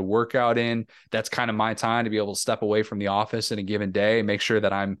able to get a workout in. That's kind of my time to be able to step away from the office in a given day, make sure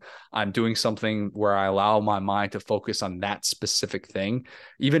that I'm doing something where I allow my mind to focus on that specific thing.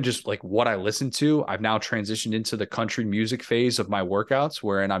 Even just like what I listen to, I've now transitioned into the country music phase of my workouts,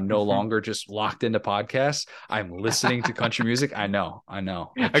 wherein I'm no longer just locked into podcasts. I'm listening to country music. I know.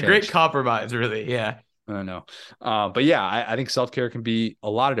 A great compromise, really. Yeah. I know. But yeah, I think self-care can be a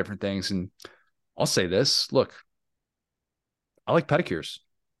lot of different things. And I'll say this, look, I like pedicures.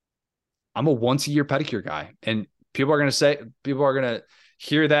 I'm a once a year pedicure guy. And people are going to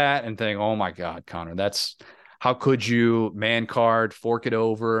hear that and think, oh my God, Connor, how could you man card, fork it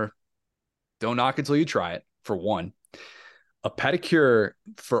over? Don't knock until you try it, for one. A pedicure,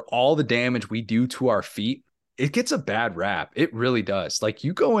 for all the damage we do to our feet, it gets a bad rap. It really does. Like,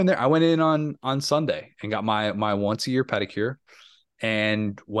 you go in there. I went in on Sunday and got my once a year pedicure,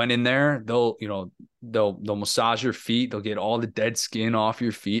 and went in there. They'll massage your feet. They'll get all the dead skin off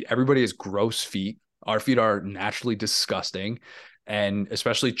your feet. Everybody has gross feet. Our feet are naturally disgusting. And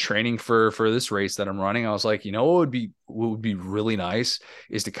especially training for this race that I'm running, I was like, what would be really nice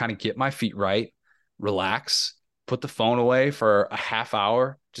is to kind of get my feet right, relax, put the phone away for a half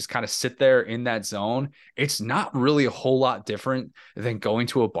hour, just kind of sit there in that zone. It's not really a whole lot different than going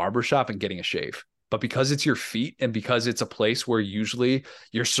to a barbershop and getting a shave. But because it's your feet and because it's a place where usually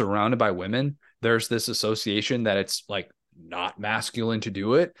you're surrounded by women, there's this association that it's like not masculine to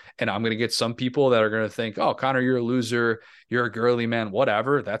do it. And I'm going to get some people that are going to think, oh, Connor, you're a loser. You're a girly man,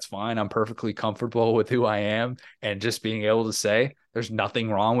 whatever. That's fine. I'm perfectly comfortable with who I am. And just being able to say there's nothing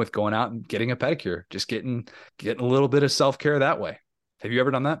wrong with going out and getting a pedicure, just getting a little bit of self-care that way. Have you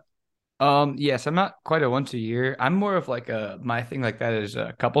ever done that? Yes, I'm not quite a once a year. I'm more of like my thing like that is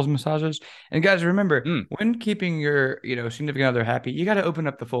couples massages. And guys, remember, when keeping your, significant other happy, you got to open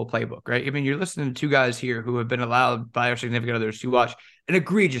up the full playbook, right? I mean, you're listening to two guys here who have been allowed by our significant others to watch an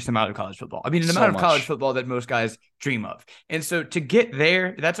egregious amount of college football. I mean, an amount of college football that most guys dream of. And so to get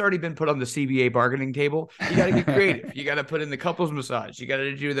there, that's already been put on the CBA bargaining table. You got to get creative. You got to put in the couples massage. You got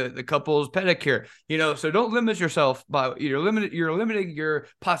to do the couples pedicure, so don't limit yourself by, you're limiting your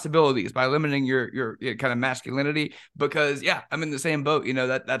possibilities by limiting your kind of masculinity, because I'm in the same boat.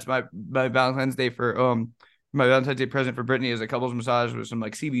 That's my Valentine's Day my Valentine's Day present for Brittany is a couples massage with some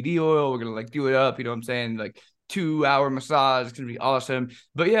like CBD oil. We're going to like do it up. You know what I'm saying? Like 2-hour massage. It's going to be awesome.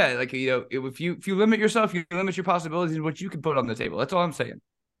 But yeah, like, if you limit yourself, you limit your possibilities and what you can put on the table. That's all I'm saying.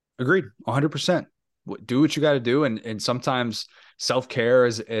 Agreed. 100%. Do what you got to do. And sometimes self-care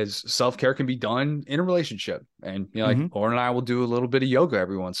self-care can be done in a relationship. And, like Lauren and I will do a little bit of yoga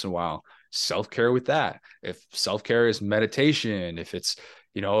every once in a while. Self-care with that. If self-care is meditation, if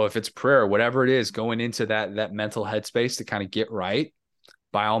it's prayer, whatever it is, going into that mental headspace to kind of get right,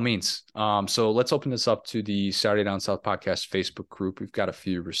 by all means. So let's open this up to the Saturday Down South podcast Facebook group. We've got a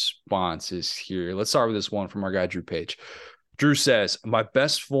few responses here. Let's start with this one from our guy, Drew Page. Drew says, my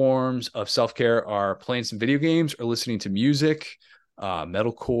best forms of self-care are playing some video games or listening to music,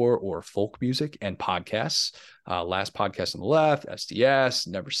 metalcore or folk music, and podcasts. Last Podcast on the Left, SDS,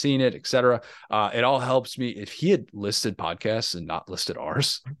 Never Seen It, etc. It all helps me. If he had listed podcasts and not listed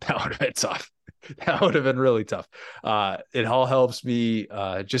ours, that would have been tough. That would have been really tough. It all helps me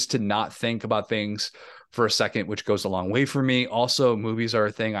just to not think about things for a second, which goes a long way for me. Also, movies are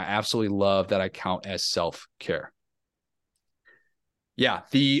a thing I absolutely love that I count as self-care. Yeah,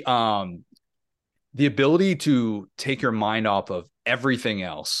 the ability to take your mind off of everything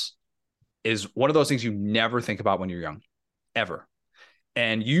else is one of those things you never think about when you're young, ever.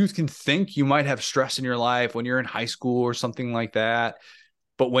 And you can think you might have stress in your life when you're in high school or something like that.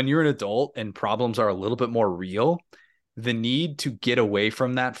 But when you're an adult and problems are a little bit more real, the need to get away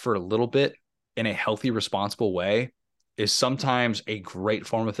from that for a little bit in a healthy, responsible way is sometimes a great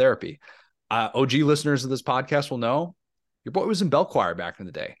form of therapy. OG listeners of this podcast will know your boy was in bell choir back in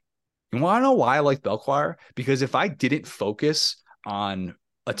the day. You want to know why I like bell choir? Because if I didn't focus on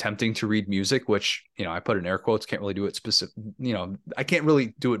attempting to read music, which, I put in air quotes, can't really do it specific, I can't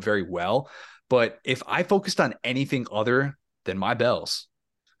really do it very well. But if I focused on anything other than my bells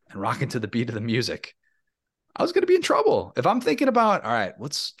and rocking to the beat of the music, I was going to be in trouble. If I'm thinking about, all right,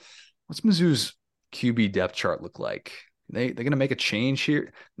 what's Mizzou's QB depth chart look like? They're going to make a change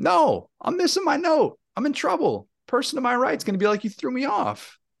here. No, I'm missing my note. I'm in trouble. Person to my right is going to be like, you threw me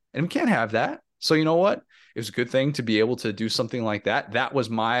off. And we can't have that. So you know what? It was a good thing to be able to do something like that. That was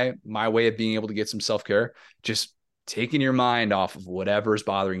my way of being able to get some self-care, just taking your mind off of whatever is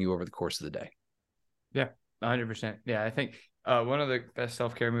bothering you over the course of the day. Yeah, 100%. Yeah, I think One of the best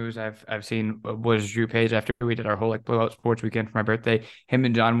self-care movies I've seen was Drew Page. After we did our whole like blowout sports weekend for my birthday, him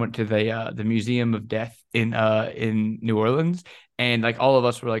and John went to the Museum of Death in New Orleans, and like all of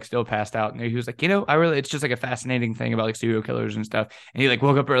us were like still passed out. And he was like, it's just like a fascinating thing about like serial killers and stuff. And he like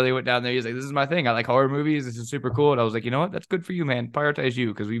woke up early, went down there. He's like, this is my thing. I like horror movies. This is super cool. And I was like, you know what? That's good for you, man. Prioritize you,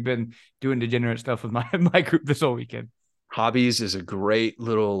 because we've been doing degenerate stuff with my group this whole weekend. Hobbies is a great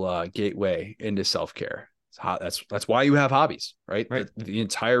little gateway into self-care. That's why you have hobbies, right? Right. The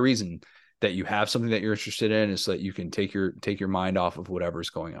entire reason that you have something that you're interested in is so that you can take your mind off of whatever's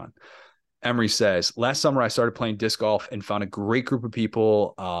going on. Emery says, last summer I started playing disc golf and found a great group of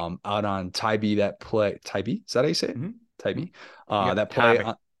people out on Tybee that play Tybee. Is that how you say it? Mm-hmm. Tybee. Yeah, That play Tybee.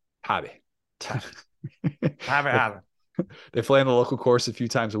 on Tybee. Have They play on the local course a few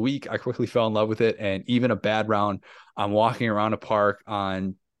times a week. I quickly fell in love with it. And even a bad round, I'm walking around a park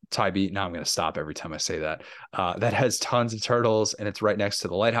on Tybee. Now I'm going to stop every time I say that. That has tons of turtles and it's right next to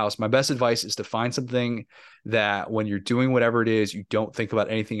the lighthouse. My best advice is to find something that when you're doing whatever it is, you don't think about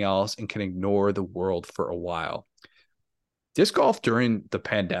anything else and can ignore the world for a while. Disc golf during the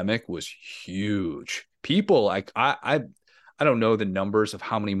pandemic was huge. People like I don't know the numbers of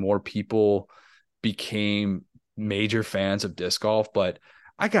how many more people became major fans of disc golf, but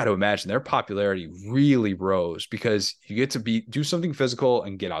I got to imagine their popularity really rose because you get to do something physical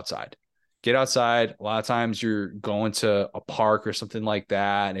and get outside. Get outside. A lot of times you're going to a park or something like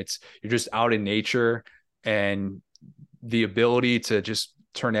that, and you're just out in nature, and the ability to just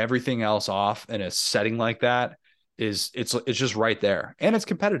turn everything else off in a setting like that it's just right there, and it's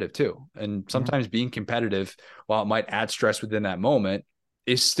competitive too. And sometimes being competitive, while it might add stress within that moment,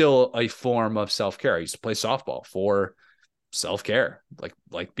 is still a form of self-care. I used to play softball for self-care,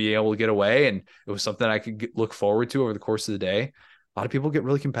 like being able to get away, and it was something I could look forward to over the course of the day. A lot of people get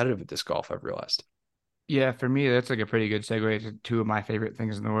really competitive at disc golf, I've realized. Yeah, for me, that's like a pretty good segue to two of my favorite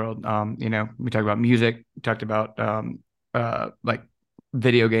things in the world. We talked about music, we talked about like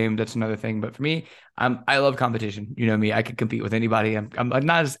video game. That's another thing. But for me, I love competition. You know me, I could compete with anybody. I'm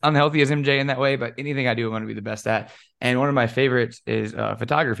not as unhealthy as MJ in that way, but anything I do, I want to be the best at. And one of my favorites is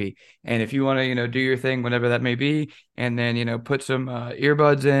photography. And if you want to, do your thing, whatever that may be, and then, put some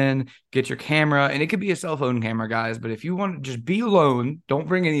earbuds in, get your camera, and it could be a cell phone camera, guys. But if you want to just be alone, don't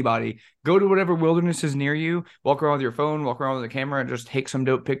bring anybody, go to whatever wilderness is near you, walk around with your phone, walk around with a camera, and just take some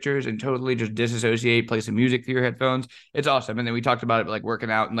dope pictures and totally just disassociate, play some music through your headphones. It's awesome. And then we talked about it, like working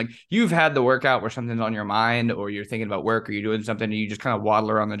out, and like you've had the workout where something's on your mind, or you're thinking about work, or you're doing something and you just kind of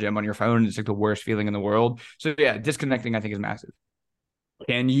waddle around the gym on your phone, and it's like the worst feeling in the world. So yeah, disconnecting, I think, is massive.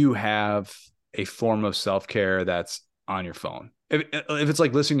 Can you have a form of self-care that's on your phone? If it's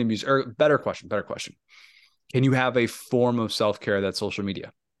like listening to music, or better question. Can you have a form of self-care that's social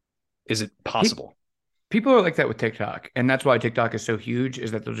media? Is it possible? People are like that with TikTok, and that's why TikTok is so huge,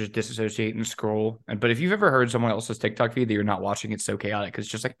 is that they'll just disassociate and scroll. But if you've ever heard someone else's TikTok feed that you're not watching, it's so chaotic because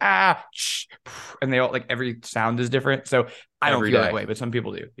it's just like, shh, and they all like every sound is different. So I don't feel that way, but some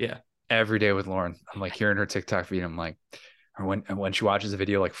people do. Yeah. Every day with Lauren, I'm like hearing her TikTok feed. I'm like, or when she watches a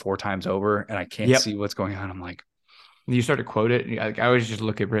video like 4 times over and I can't see what's going on, I'm like, you start to quote it. And I always just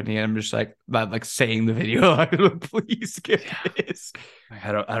look at Brittany and I'm just like saying the video. Like, please skip this.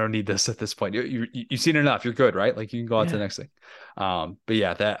 I don't need this at this point. You've seen enough. You're good, right? Like you can go on to the next thing. But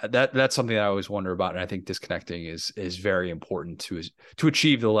yeah, that's something that I always wonder about. And I think disconnecting is very important to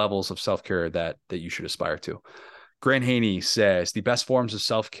achieve the levels of self-care that you should aspire to. Grant Haney says, the best forms of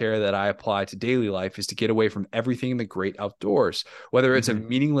self-care that I apply to daily life is to get away from everything in the great outdoors, whether it's a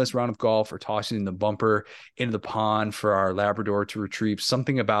meaningless round of golf or tossing the bumper into the pond for our Labrador to retrieve.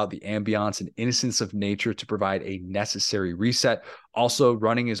 Something about the ambiance and innocence of nature to provide a necessary reset. Also,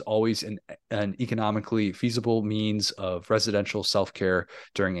 running is always an economically feasible means of residential self-care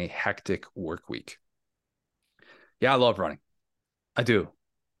during a hectic work week. Yeah, I love running. I do.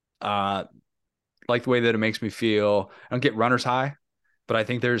 Like the way that it makes me feel. I don't get runner's high, but I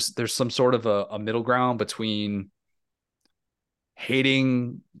think there's some sort of a middle ground between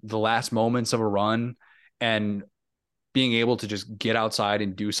hating the last moments of a run and being able to just get outside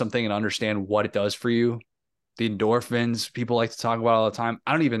and do something and understand what it does for you. The endorphins people like to talk about all the time.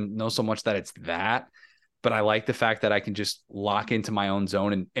 I don't even know so much that it's that, but I like the fact that I can just lock into my own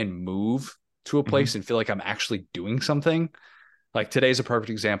zone and move to a place and feel like I'm actually doing something. Like today's a perfect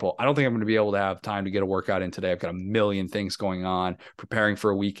example. I don't think I'm going to be able to have time to get a workout in today. I've got a million things going on, preparing for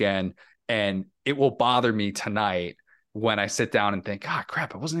a weekend, and it will bother me tonight when I sit down and think, "Ah,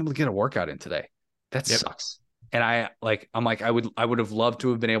 crap, I wasn't able to get a workout in today. That sucks." And I would have loved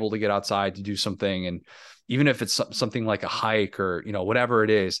to have been able to get outside to do something, and even if it's something like a hike or whatever it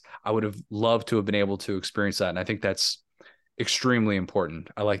is, I would have loved to have been able to experience that. And I think that's extremely important.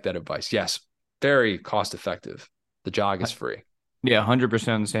 I like that advice. Yes, very cost effective. The jog is free. Yeah,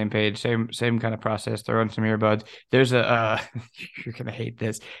 100% on the same page. Same kind of process. Throw on some earbuds. There's a you're gonna hate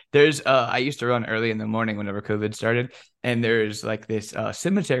this. There's I used to run early in the morning whenever COVID started, and there's like this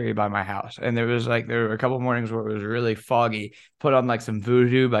cemetery by my house, and there were a couple mornings where it was really foggy. Put on like some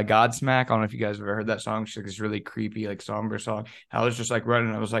Voodoo by Godsmack. I don't know if you guys have ever heard that song. It's like this really creepy, like somber song. I was just like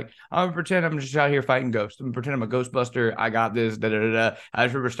running. I was like, I'm gonna pretend I'm just out here fighting ghosts. I'm gonna pretend I'm a Ghostbuster. I got this. Da da da da. I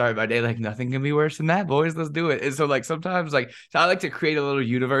just remember starting my day like nothing can be worse than that, boys. Let's do it. And so like sometimes like I like to create a little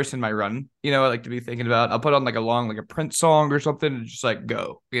universe in my run. You know, I like to be thinking about. I'll put on like a Prince song or something and just like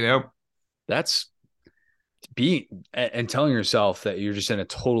go. You know, that's and telling yourself that you're just in a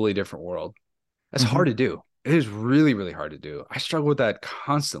totally different world. That's hard to do. It is really, really hard to do. I struggle with that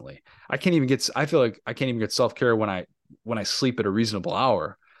constantly. I feel like I can't even get self-care when I sleep at a reasonable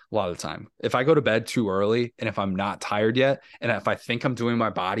hour a lot of the time. If I go to bed too early and if I'm not tired yet, and if I think I'm doing my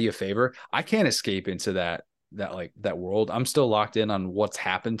body a favor, I can't escape into that world. I'm still locked in on what's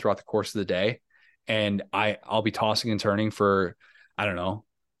happened throughout the course of the day. And I'll be tossing and turning for, I don't know,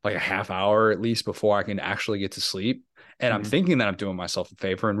 like a half hour at least before I can actually get to sleep. And I'm thinking that I'm doing myself a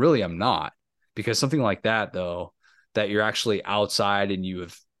favor, and really I'm not. Because something like that, though, that you're actually outside and you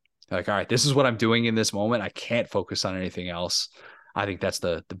have like, all right, this is what I'm doing in this moment. I can't focus on anything else. I think that's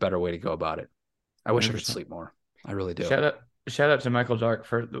the better way to go about it. I wish 100%. I could sleep more. I really do. Shout out to Michael Dark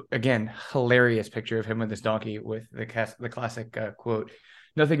for, again, hilarious picture of him with his donkey with the classic quote,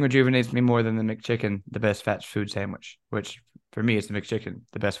 "Nothing rejuvenates me more than the McChicken, the best fast food sandwich," which for me is the McChicken,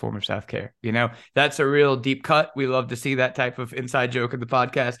 the best form of self-care. You know, that's a real deep cut. We love to see that type of inside joke in the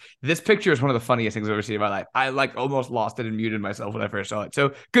podcast. This picture is one of the funniest things I've ever seen in my life. I like almost lost it and muted myself when I first saw it.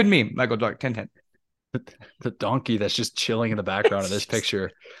 So good meme, Michael Dark, 10-10. The donkey that's just chilling in the background of this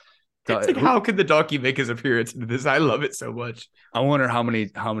picture. It's like, how could the donkey make his appearance into this? I love it so much. I wonder how many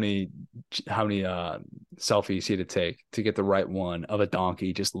selfies he had to take to get the right one of a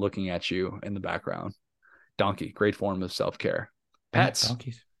donkey just looking at you in the background. Donkey, great form of self-care.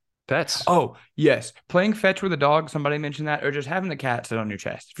 Donkeys. Pets. Oh, yes. Playing fetch with a dog, somebody mentioned that, or just having the cat sit on your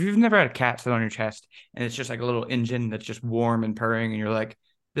chest. If you've never had a cat sit on your chest and it's just like a little engine that's just warm and purring and you're like,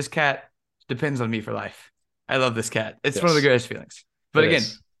 this cat depends on me for life. I love this cat. It's one of the greatest feelings. But again,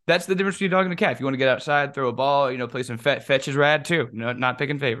 that's the difference between a dog and a cat. If you want to get outside, throw a ball, play some fetch is rad too. Not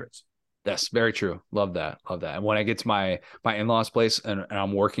picking favorites. That's very true. Love that. And when I get to my in-laws place and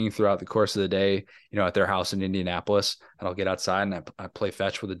I'm working throughout the course of the day, at their house in Indianapolis, and I'll get outside and I play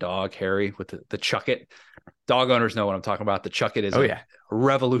fetch with the dog, Harry, with the Chuck It. Dog owners know what I'm talking about. The Chuck It is a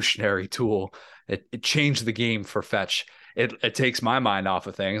revolutionary tool. It changed the game for fetch. It takes my mind off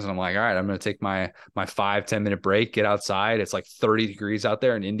of things. And I'm like, all right, I'm going to take my 5-10 minute break, get outside. It's like 30 degrees out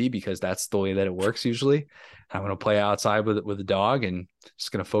there in Indy because that's the way that it works usually. I'm going to play outside with the dog and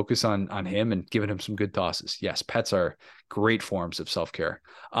just going to focus on him and giving him some good tosses. Yes, pets are great forms of self-care.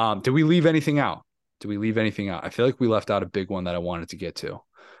 Did we leave anything out? I feel like we left out a big one that I wanted to get to.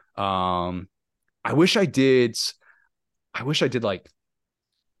 I wish I did like,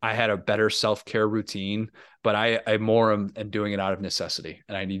 I had a better self-care routine, but I more am doing it out of necessity,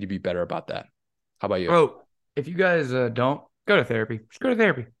 and I need to be better about that. How about you? Bro, if you guys don't, go to therapy. Just go to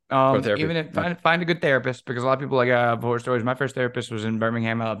therapy. Even if find a good therapist, because a lot of people have horror stories. My first therapist was in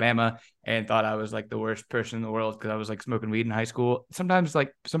Birmingham, Alabama, and thought I was like the worst person in the world because I was like smoking weed in high school. Sometimes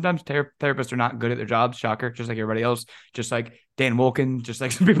therapists are not good at their jobs. Shocker, just like everybody else. Just like Dan Wolken, just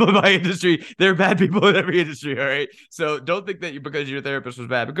like some people in my industry, they're bad people in every industry. All right, so don't think that because your therapist was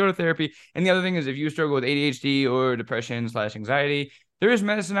bad, but go to therapy. And the other thing is, if you struggle with ADHD or depression/anxiety, there is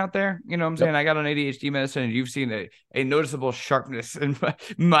medicine out there. You know what I'm saying? I got on ADHD medicine, and you've seen a noticeable sharpness in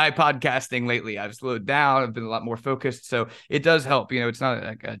my podcasting lately. I've slowed down. I've been a lot more focused. So it does help. It's not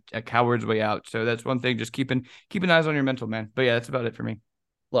like a coward's way out. So that's one thing. Just keep an eyes on your mental, man. But yeah, that's about it for me.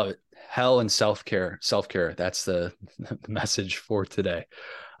 Love it. Hell and self-care. That's the message for today.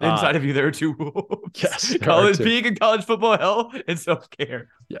 Inside of you, there are two wolves. Yes. Being in college football, hell and self-care.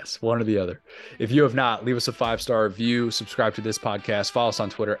 Yes, one or the other. If you have not, leave us a 5-star review. Subscribe to this podcast. Follow us on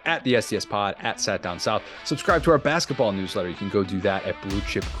Twitter at the SDS Pod, at SatDownSouth. Subscribe to our basketball newsletter. You can go do that at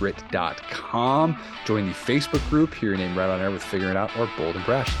BlueChipGrit.com. Join the Facebook group. Hear your name right on air with Figuring It Out or Bold and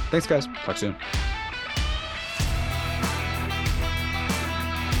Brash. Thanks, guys. Talk soon.